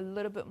you want a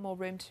little bit more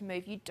room to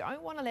move. You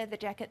don't want a leather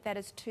jacket that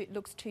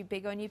looks too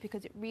big on you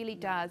because it really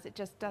does. It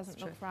just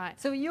doesn't look right.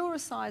 So you're a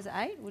size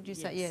 8, would you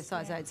say? Yeah,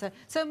 size 8.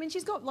 So I mean,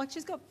 she's got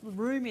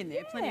room in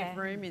there, plenty of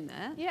room in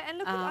there. Yeah, and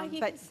look, you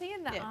can see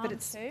in the arm but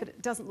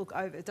it doesn't look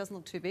over. It doesn't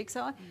look too big.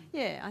 So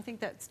I think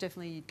that's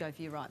definitely you'd go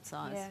for your right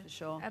size for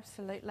sure.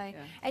 Absolutely.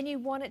 Yeah. And you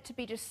want it to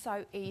be just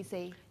so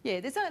easy. Yeah,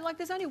 there's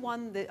only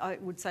one that I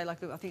would say, I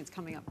think it's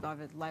coming up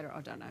either later.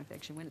 I don't know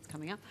actually when it's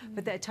coming up.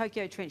 But the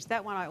Tokyo trench,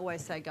 that one I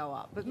always say go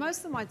up. But most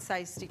of them I'd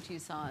say stick to your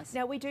size.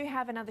 Now we do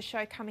have another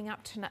show coming up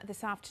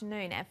this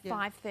afternoon at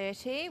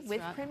 5:30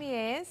 with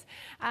premieres.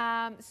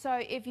 So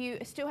if you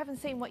still haven't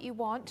seen what you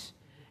want,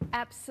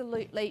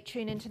 absolutely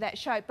tune into that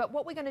show. But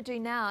what we're going to do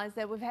now is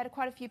that we've had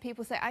quite a few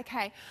people say,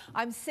 okay,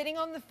 I'm sitting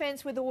on the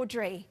fence with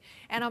Audrey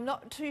and I'm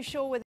not too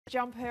sure whether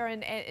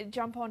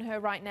jump on her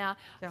right now.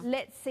 Yeah.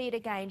 Let's see it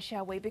again,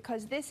 shall we?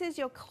 Because this is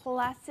your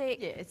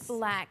classic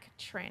black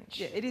trench.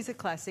 Yeah, it is a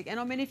classic. And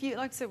I mean, if you,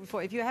 like I said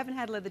before, if you haven't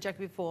had a leather jacket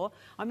before,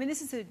 I mean,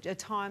 this is a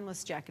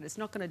timeless jacket. It's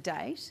not going to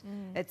date.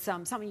 It's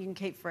something you can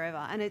keep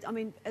forever. And I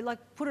mean, like,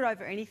 put it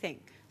over anything.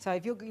 So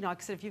if you're, you know, like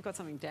I said, if you've got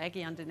something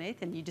daggy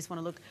underneath and you just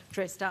want to look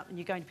dressed up and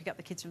you're going to pick up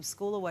the kids from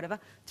school or whatever,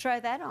 throw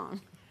that on.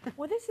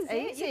 Well, this is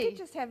it. You could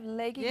just have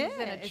leggings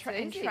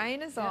and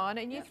trainers on,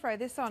 and you throw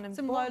this on and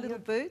some low little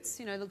boots.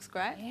 You know, looks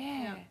great.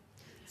 Yeah.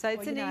 So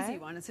it's an easy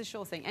one. It's a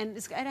sure thing, and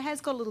it has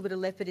got a little bit of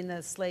leopard in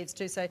the sleeves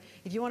too. So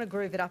if you want to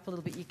groove it up a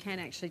little bit, you can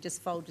actually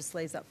just fold your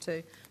sleeves up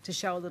to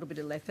show a little bit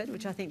of leopard,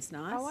 which I think's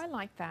nice. Oh, I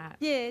like that.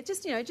 Yeah,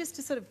 just just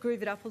to sort of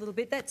groove it up a little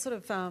bit. That sort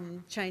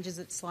of changes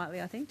it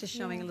slightly, I think, just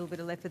showing a little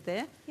bit of leopard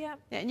there. Yeah.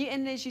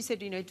 And as you said,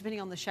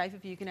 depending on the shape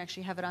of you can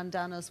actually have it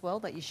undone as well,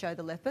 that you show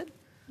the leopard.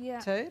 Yeah.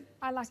 Too.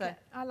 I like it.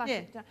 I like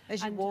it.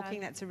 As you're walking,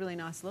 that's a really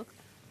nice look,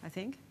 I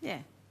think. Yeah.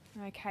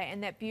 Okay,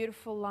 and that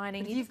beautiful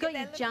lining. You've got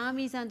your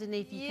jammies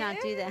underneath, you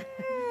can't do that.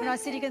 When I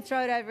said you can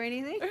throw it over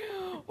anything.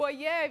 Well,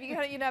 yeah, if you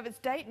got, if it's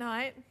date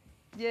night.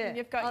 Yeah. And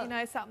you've got,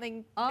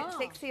 something a bit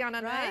sexy on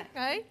underneath.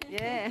 Right.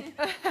 Yeah.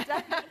 Is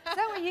that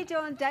what you do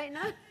on date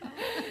night?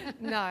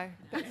 No,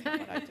 that's not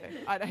what I do.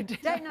 I don't do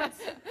date nights.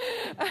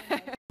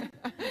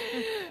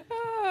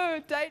 Oh,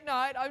 date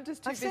night. I'm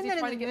just too I've busy seen that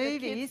trying in to the get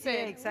movies. the kids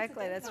Yeah,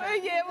 exactly. That's right.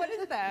 Oh, yeah. What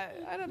is that?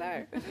 I don't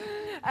know.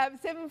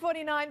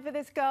 $7.49 for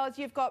this, girls.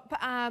 You've got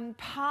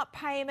part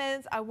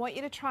payments. I want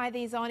you to try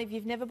these on. If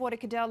you've never bought a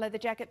Cadelle leather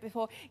jacket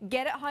before,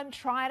 get it home,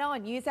 try it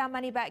on. Use our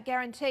money back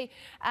guarantee.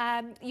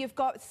 You've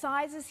got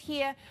sizes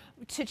here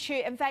to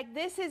choose. In fact,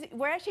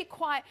 we're actually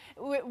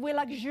we're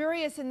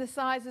luxurious in the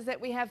sizes that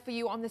we have for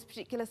you on this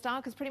particular style,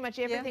 because pretty much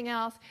everything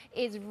else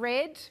is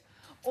red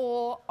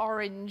or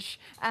orange.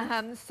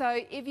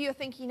 So if you're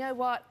thinking, you know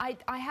what, I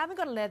haven't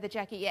got a leather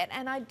jacket yet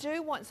and I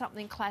do want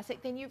something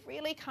classic, then you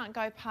really can't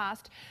go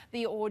past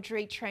the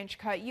Audrey trench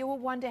coat. You will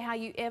wonder how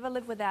you ever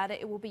live without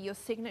it. It will be your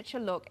signature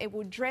look. It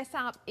will dress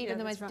up even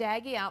the most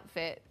daggy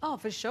outfit. Oh,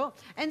 for sure.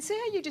 And see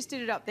how you just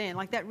did it up there,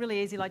 like that,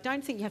 really easy. Like,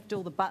 don't think you have to do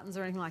all the buttons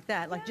or anything like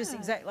that. Like, just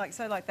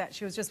exactly like that.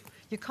 She was just,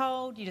 you're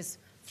cold, you just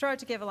throw it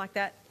together like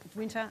that,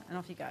 winter, and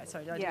off you go.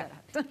 Sorry, don't do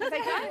that.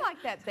 I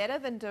like that better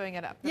than doing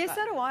it up the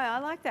so do I. I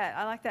like that.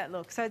 I like that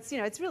look. So it's,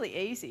 it's really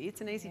easy.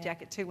 It's an easy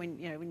jacket too when,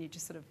 when you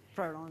just sort of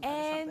throw it on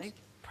something.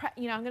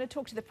 I'm going to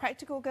talk to the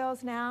practical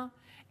girls now.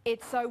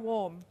 It's so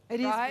warm. It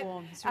is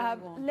warm. It's really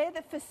warm.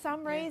 Leather, for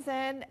some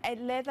reason,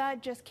 leather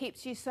just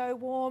keeps you so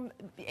warm.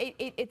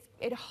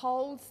 It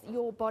holds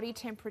your body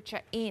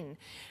temperature in,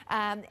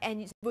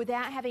 and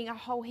without having a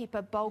whole heap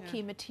of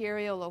bulky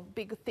material or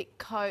big thick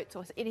coats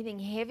or anything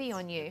heavy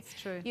on you. It's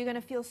true. You're going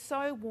to feel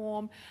so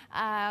warm.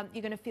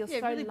 You're going to feel so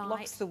light. It really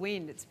blocks the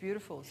wind. It's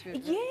beautiful. It's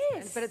beautiful.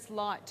 Yes. But it's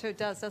light too. It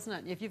does, doesn't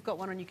it? If you've got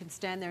one on, you can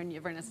stand there and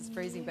everyone else is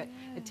freezing, but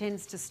it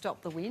tends to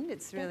stop the wind.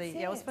 It's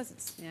really, I suppose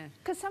it's,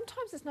 Because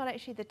sometimes it's not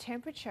actually the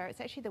temperature,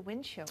 it's actually the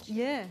wind chill.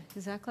 Yeah,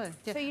 exactly.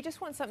 Yeah. So you just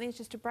want something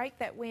just to break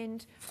that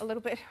wind a little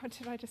bit.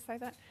 Did I just say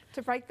that?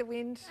 To break the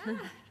wind.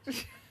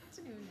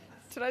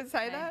 Did I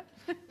say that?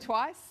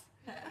 Twice?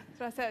 Did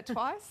I say it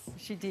twice?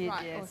 She did,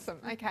 right, yes. Awesome.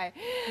 Okay.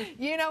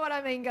 You know what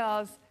I mean,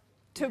 girls.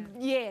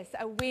 Yes,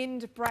 a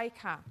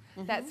windbreaker.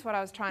 That's what I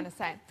was trying to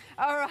say.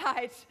 All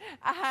right,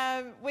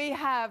 we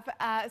have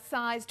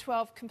size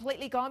 12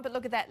 completely gone, but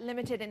look at that,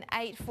 limited in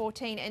 8,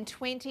 14 and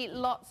 20.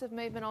 Lots of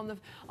movement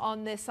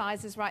on the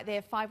sizes right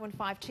there,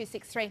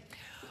 515263.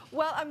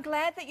 Well, I'm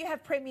glad that you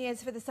have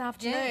premieres for this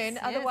afternoon.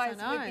 Otherwise,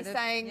 we'd be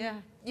saying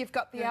you've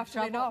got the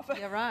afternoon off.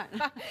 You're right.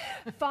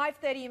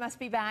 5:30, you must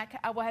be back.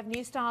 We'll have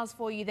new styles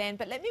for you then.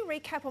 But let me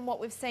recap on what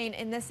we've seen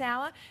in this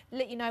hour,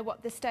 let you know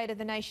what the state of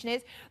the nation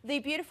is. The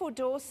beautiful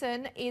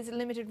Dawson is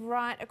limited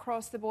right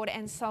across the board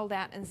and sold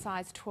out in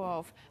size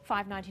 12,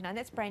 $5.99.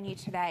 That's brand new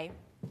today.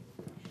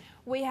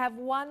 We have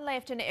one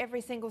left in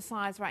every single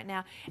size right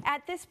now.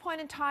 At this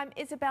point in time,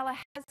 Isabella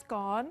has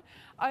gone.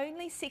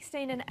 Only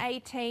 16 and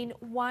 18,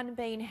 one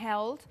being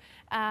held.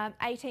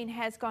 18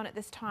 has gone at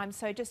this time.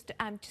 So just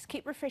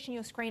keep refreshing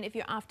your screen if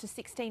you're after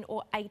 16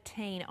 or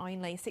 18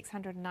 only.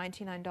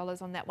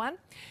 $699 on that one.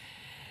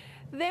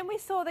 Then we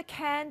saw the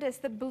Candace,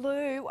 the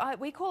blue.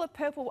 We call it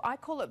purple. I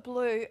call it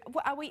blue.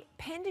 Are we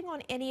pending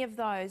on any of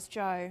those,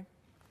 Joe?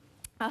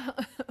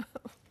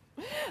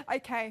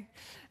 Okay,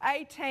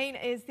 18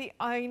 is the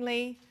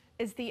only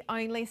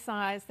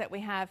size that we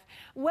have.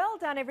 Well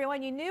done,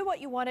 everyone. You knew what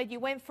you wanted.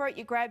 You went for it.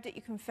 You grabbed it.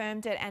 You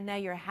confirmed it. And now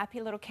you're a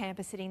happy little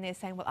camper sitting there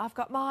saying, well, I've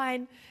got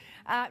mine.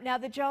 Now,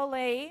 the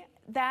Jolie,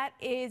 that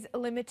is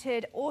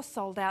limited or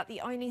sold out. The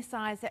only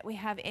size that we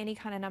have any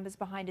kind of numbers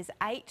behind is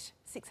 8,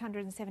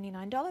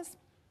 $679.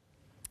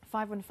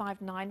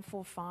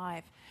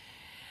 515945.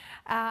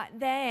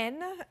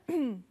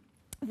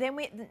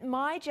 Then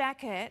my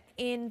jacket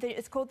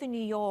it's called the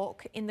New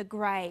York in the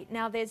grey.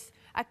 Now there's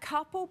a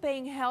couple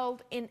being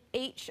held in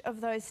each of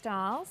those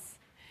styles,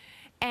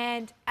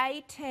 and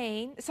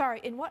 18. Sorry,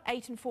 in what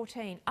 8 and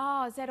 14?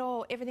 Oh, is that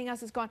all? Everything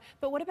else is gone.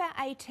 But what about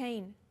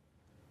 18?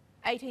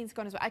 18's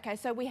gone as well. Okay,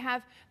 so we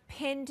have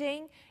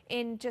pending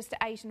in just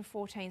 8 and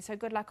 14, so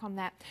good luck on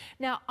that.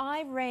 Now,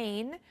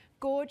 Irene,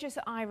 gorgeous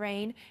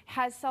Irene,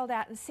 has sold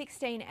out in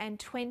 16 and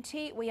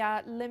 20. We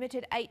are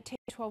limited 8, 10,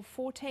 12,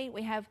 14.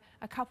 We have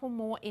a couple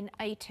more in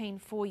 18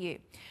 for you.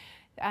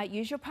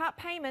 Use your part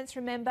payments.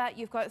 Remember,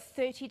 you've got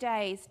 30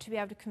 days to be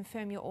able to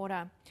confirm your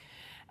order.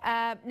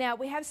 Now,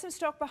 we have some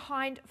stock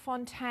behind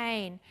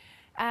Fontaine.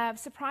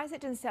 Surprised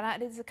it didn't sell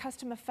out. It is a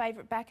customer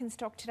favourite back in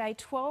stock today.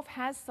 12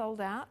 has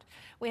sold out.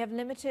 We have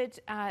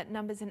limited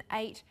numbers in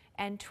 8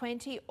 and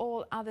 20.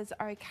 All others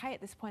are okay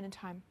at this point in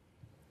time.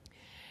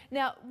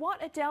 Now,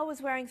 what Adele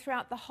was wearing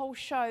throughout the whole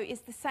show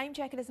is the same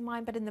jacket as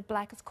mine, but in the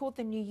black. It's called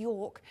the New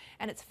York,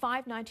 and it's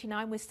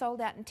 $5.99. We're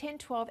sold out in 10,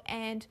 12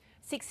 and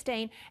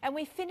 16. And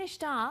we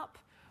finished up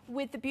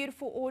with the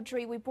beautiful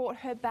Audrey. We brought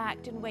her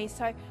back, didn't we?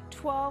 So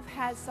 12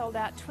 has sold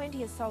out,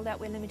 20 has sold out.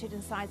 We're limited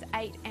in size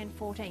 8 and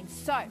 14.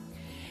 So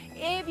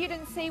if you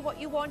didn't see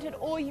what you wanted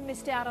or you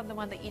missed out on the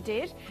one that you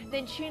did,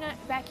 then tune it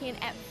back in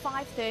at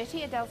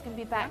 5:30. Adele's going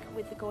to be back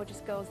with the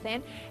gorgeous girls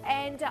then.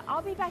 And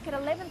I'll be back at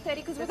 11:30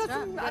 because we've got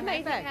some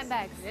amazing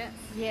handbags. Yes.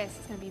 Yes,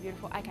 it's going to be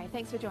beautiful. Okay,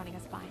 thanks for joining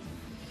us. Bye.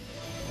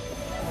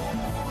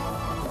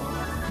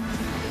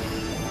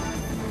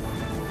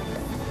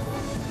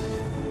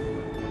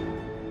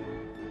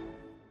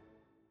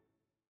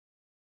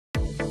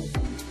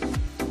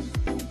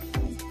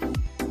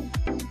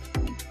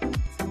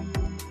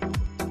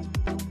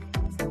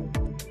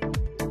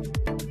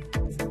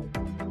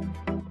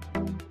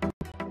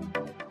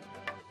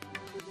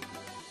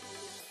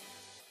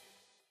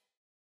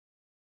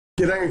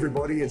 G'day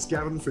everybody, it's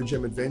Gavin for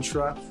Gem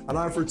Adventurer, and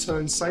I've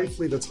returned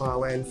safely to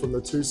Thailand from the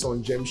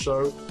Tucson Gem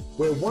Show,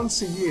 where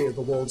once a year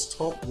the world's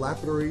top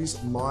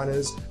lapidaries,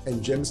 miners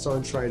and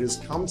gemstone traders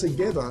come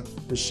together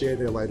to share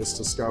their latest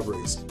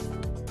discoveries.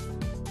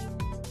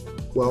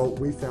 Well,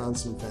 we found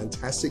some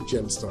fantastic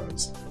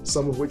gemstones,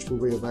 some of which will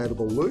be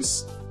available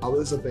loose,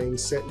 others are being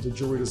set into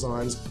jewellery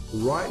designs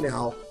right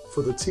now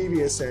for the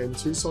TVSN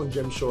Tucson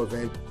Gem Show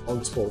event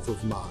on 12th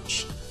of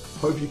March.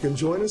 Hope you can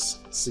join us,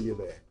 see you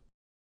there.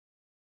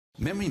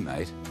 Memory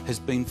Mate has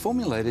been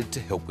formulated to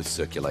help with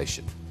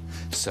circulation.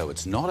 So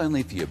it's not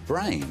only for your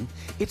brain,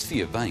 it's for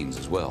your veins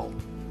as well.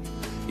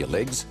 Your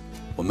legs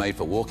were made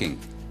for walking.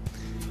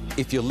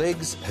 If your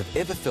legs have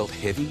ever felt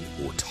heavy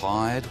or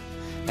tired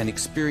and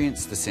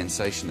experienced the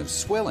sensation of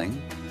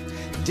swelling,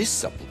 this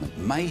supplement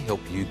may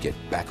help you get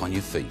back on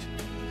your feet.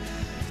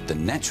 The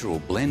natural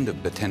blend of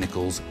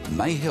botanicals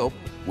may help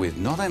with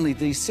not only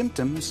these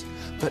symptoms,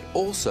 but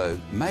also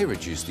may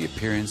reduce the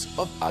appearance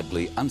of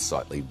ugly,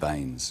 unsightly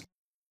veins.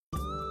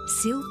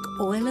 Silk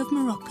Oil of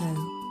Morocco,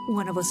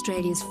 one of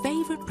Australia's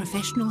favourite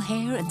professional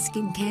hair and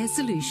skincare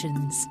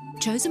solutions.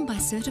 Chosen by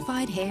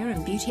certified hair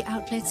and beauty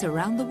outlets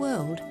around the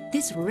world,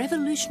 this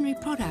revolutionary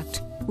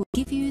product will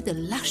give you the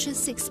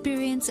luscious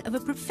experience of a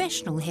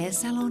professional hair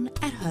salon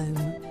at home.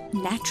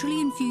 Naturally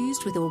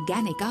infused with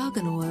organic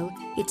argan oil,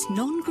 its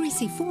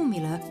non-greasy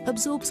formula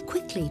absorbs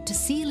quickly to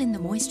seal in the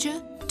moisture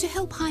to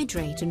help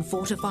hydrate and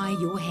fortify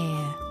your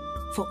hair.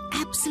 For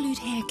absolute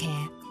hair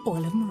care,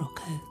 Oil of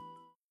Morocco.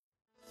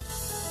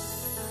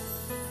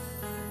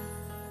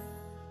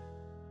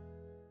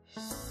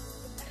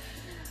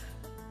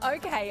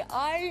 Okay,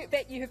 I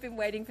bet you have been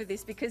waiting for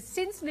this because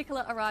since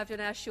Nicola arrived on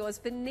our shores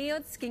for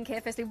NIOD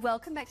Skincare, firstly,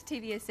 welcome back to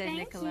TVSN,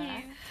 Nicola.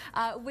 Thank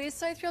you. We're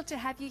so thrilled to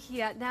have you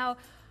here. Now,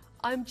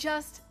 I'm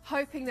just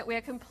hoping that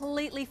we're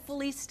completely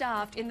fully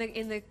staffed in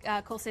the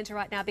call centre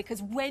right now,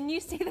 because when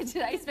you see the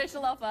Today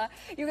Special offer,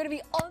 you're going to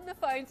be on the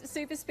phones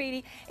super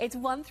speedy. It's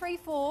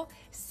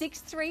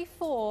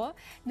 134634.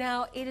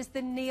 Now, it is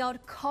the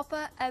NIOD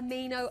Copper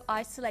Amino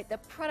Isolate, the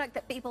product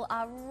that people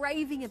are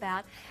raving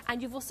about.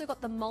 And you've also got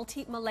the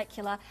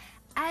multi-molecular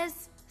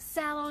as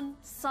salon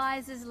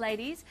sizes,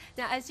 ladies.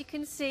 Now, as you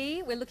can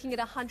see, we're looking at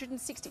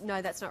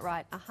no, that's not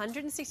right,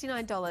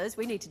 $169.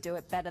 We need to do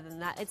it better than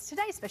that. It's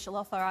today's special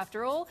offer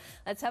after all.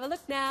 Let's have a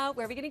look now.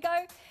 Where are we going to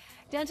go?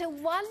 Down to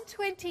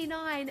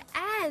 $129,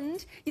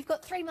 and you've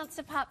got 3 months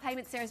of part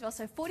payments there as well,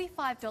 so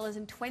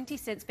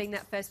 $45.20 being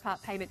that first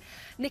part payment.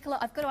 Nicola,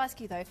 I've got to ask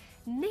you though,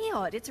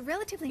 NIOD, it's a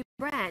relatively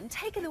brand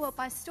taken the world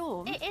by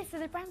storm. It is. So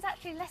the brand's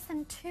actually less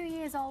than 2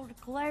 years old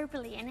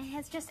globally, and it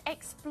has just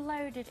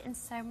exploded in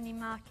so many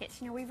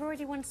markets. You know, we've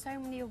already won so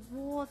many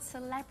awards,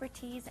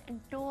 celebrities,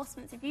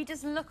 endorsements. If you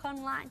just look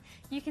online,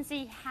 you can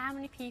see how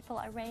many people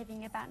are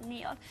raving about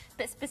NIOD,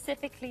 but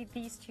specifically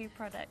these two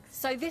products.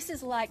 So this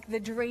is like the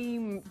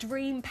dream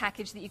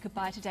package that you could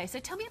buy today. So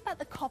tell me about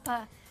the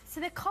copper. So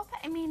the copper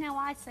amino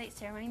isolate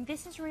serum, I mean,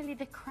 this is really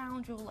the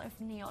crown jewel of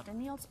NIOD,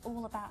 and NIOD's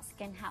all about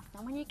skin health.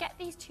 Now, when you get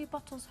these two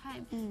bottles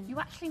home, you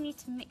actually need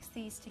to mix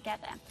these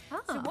together.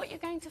 So what you're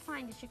going to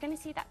find is you're going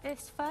to see that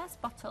this first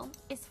bottle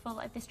is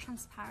full of this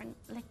transparent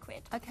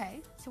liquid.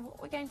 Okay. So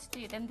what we're going to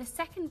do then, the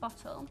second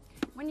bottle,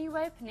 when you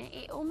open it,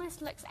 it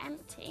almost looks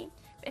empty.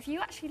 But if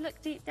you actually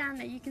look deep down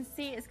there, you can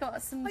see it's got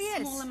some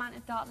small amount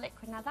of dark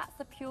liquid. Now, that's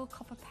the pure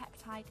copper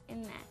peptide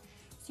in there.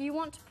 So you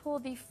want to pour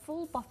the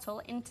full bottle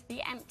into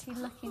the empty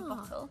looking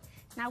bottle.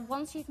 Now,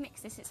 once you've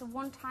mixed this, it's a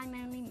one-time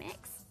only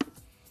mix.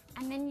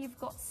 and then you've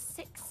got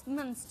 6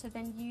 months to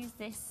then use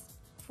this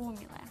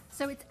formula.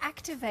 So it's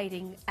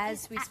activating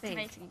as we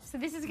speak. So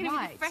this is going to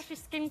be the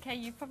freshest skincare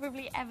you've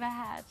probably ever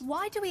had.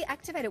 Why do we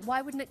activate it?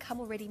 Why wouldn't it come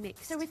already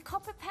mixed? So with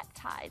copper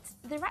peptides,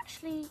 they're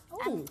actually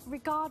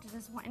regarded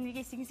as what, and you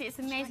can see it's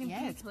amazing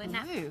beautiful.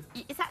 Now,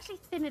 it's actually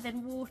thinner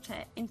than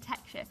water in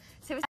texture.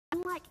 So it's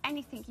unlike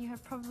anything you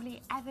have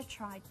probably ever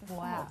tried before.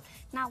 Wow.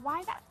 Now,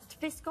 why that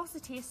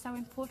viscosity is so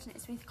important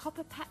is with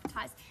copper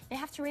peptides, they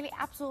have to really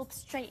absorb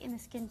straight in the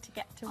skin to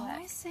get to work.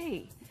 I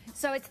see.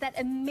 So it's that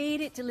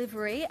immediate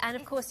delivery, and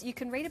of course you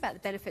can read about the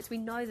benefits. We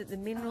know that the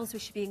minerals we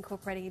should be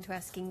incorporating into our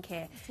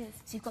skincare. It is.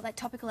 So you've got that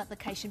topical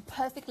application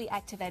perfectly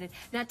activated.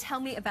 Now tell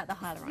me about the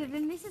hyaluronic. So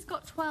then this has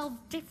got 12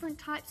 different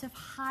types of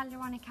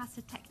hyaluronic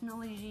acid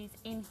technologies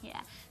in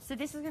here. So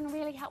this is going to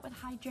really help with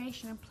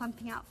hydration and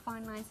plumping out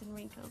fine lines and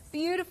wrinkles.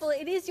 Beautiful.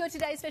 It is your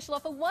today's special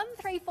offer,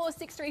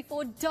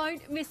 134634.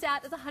 Don't miss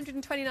out. It's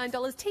 $129.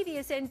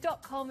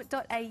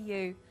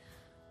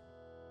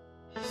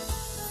 TVSN.com.au.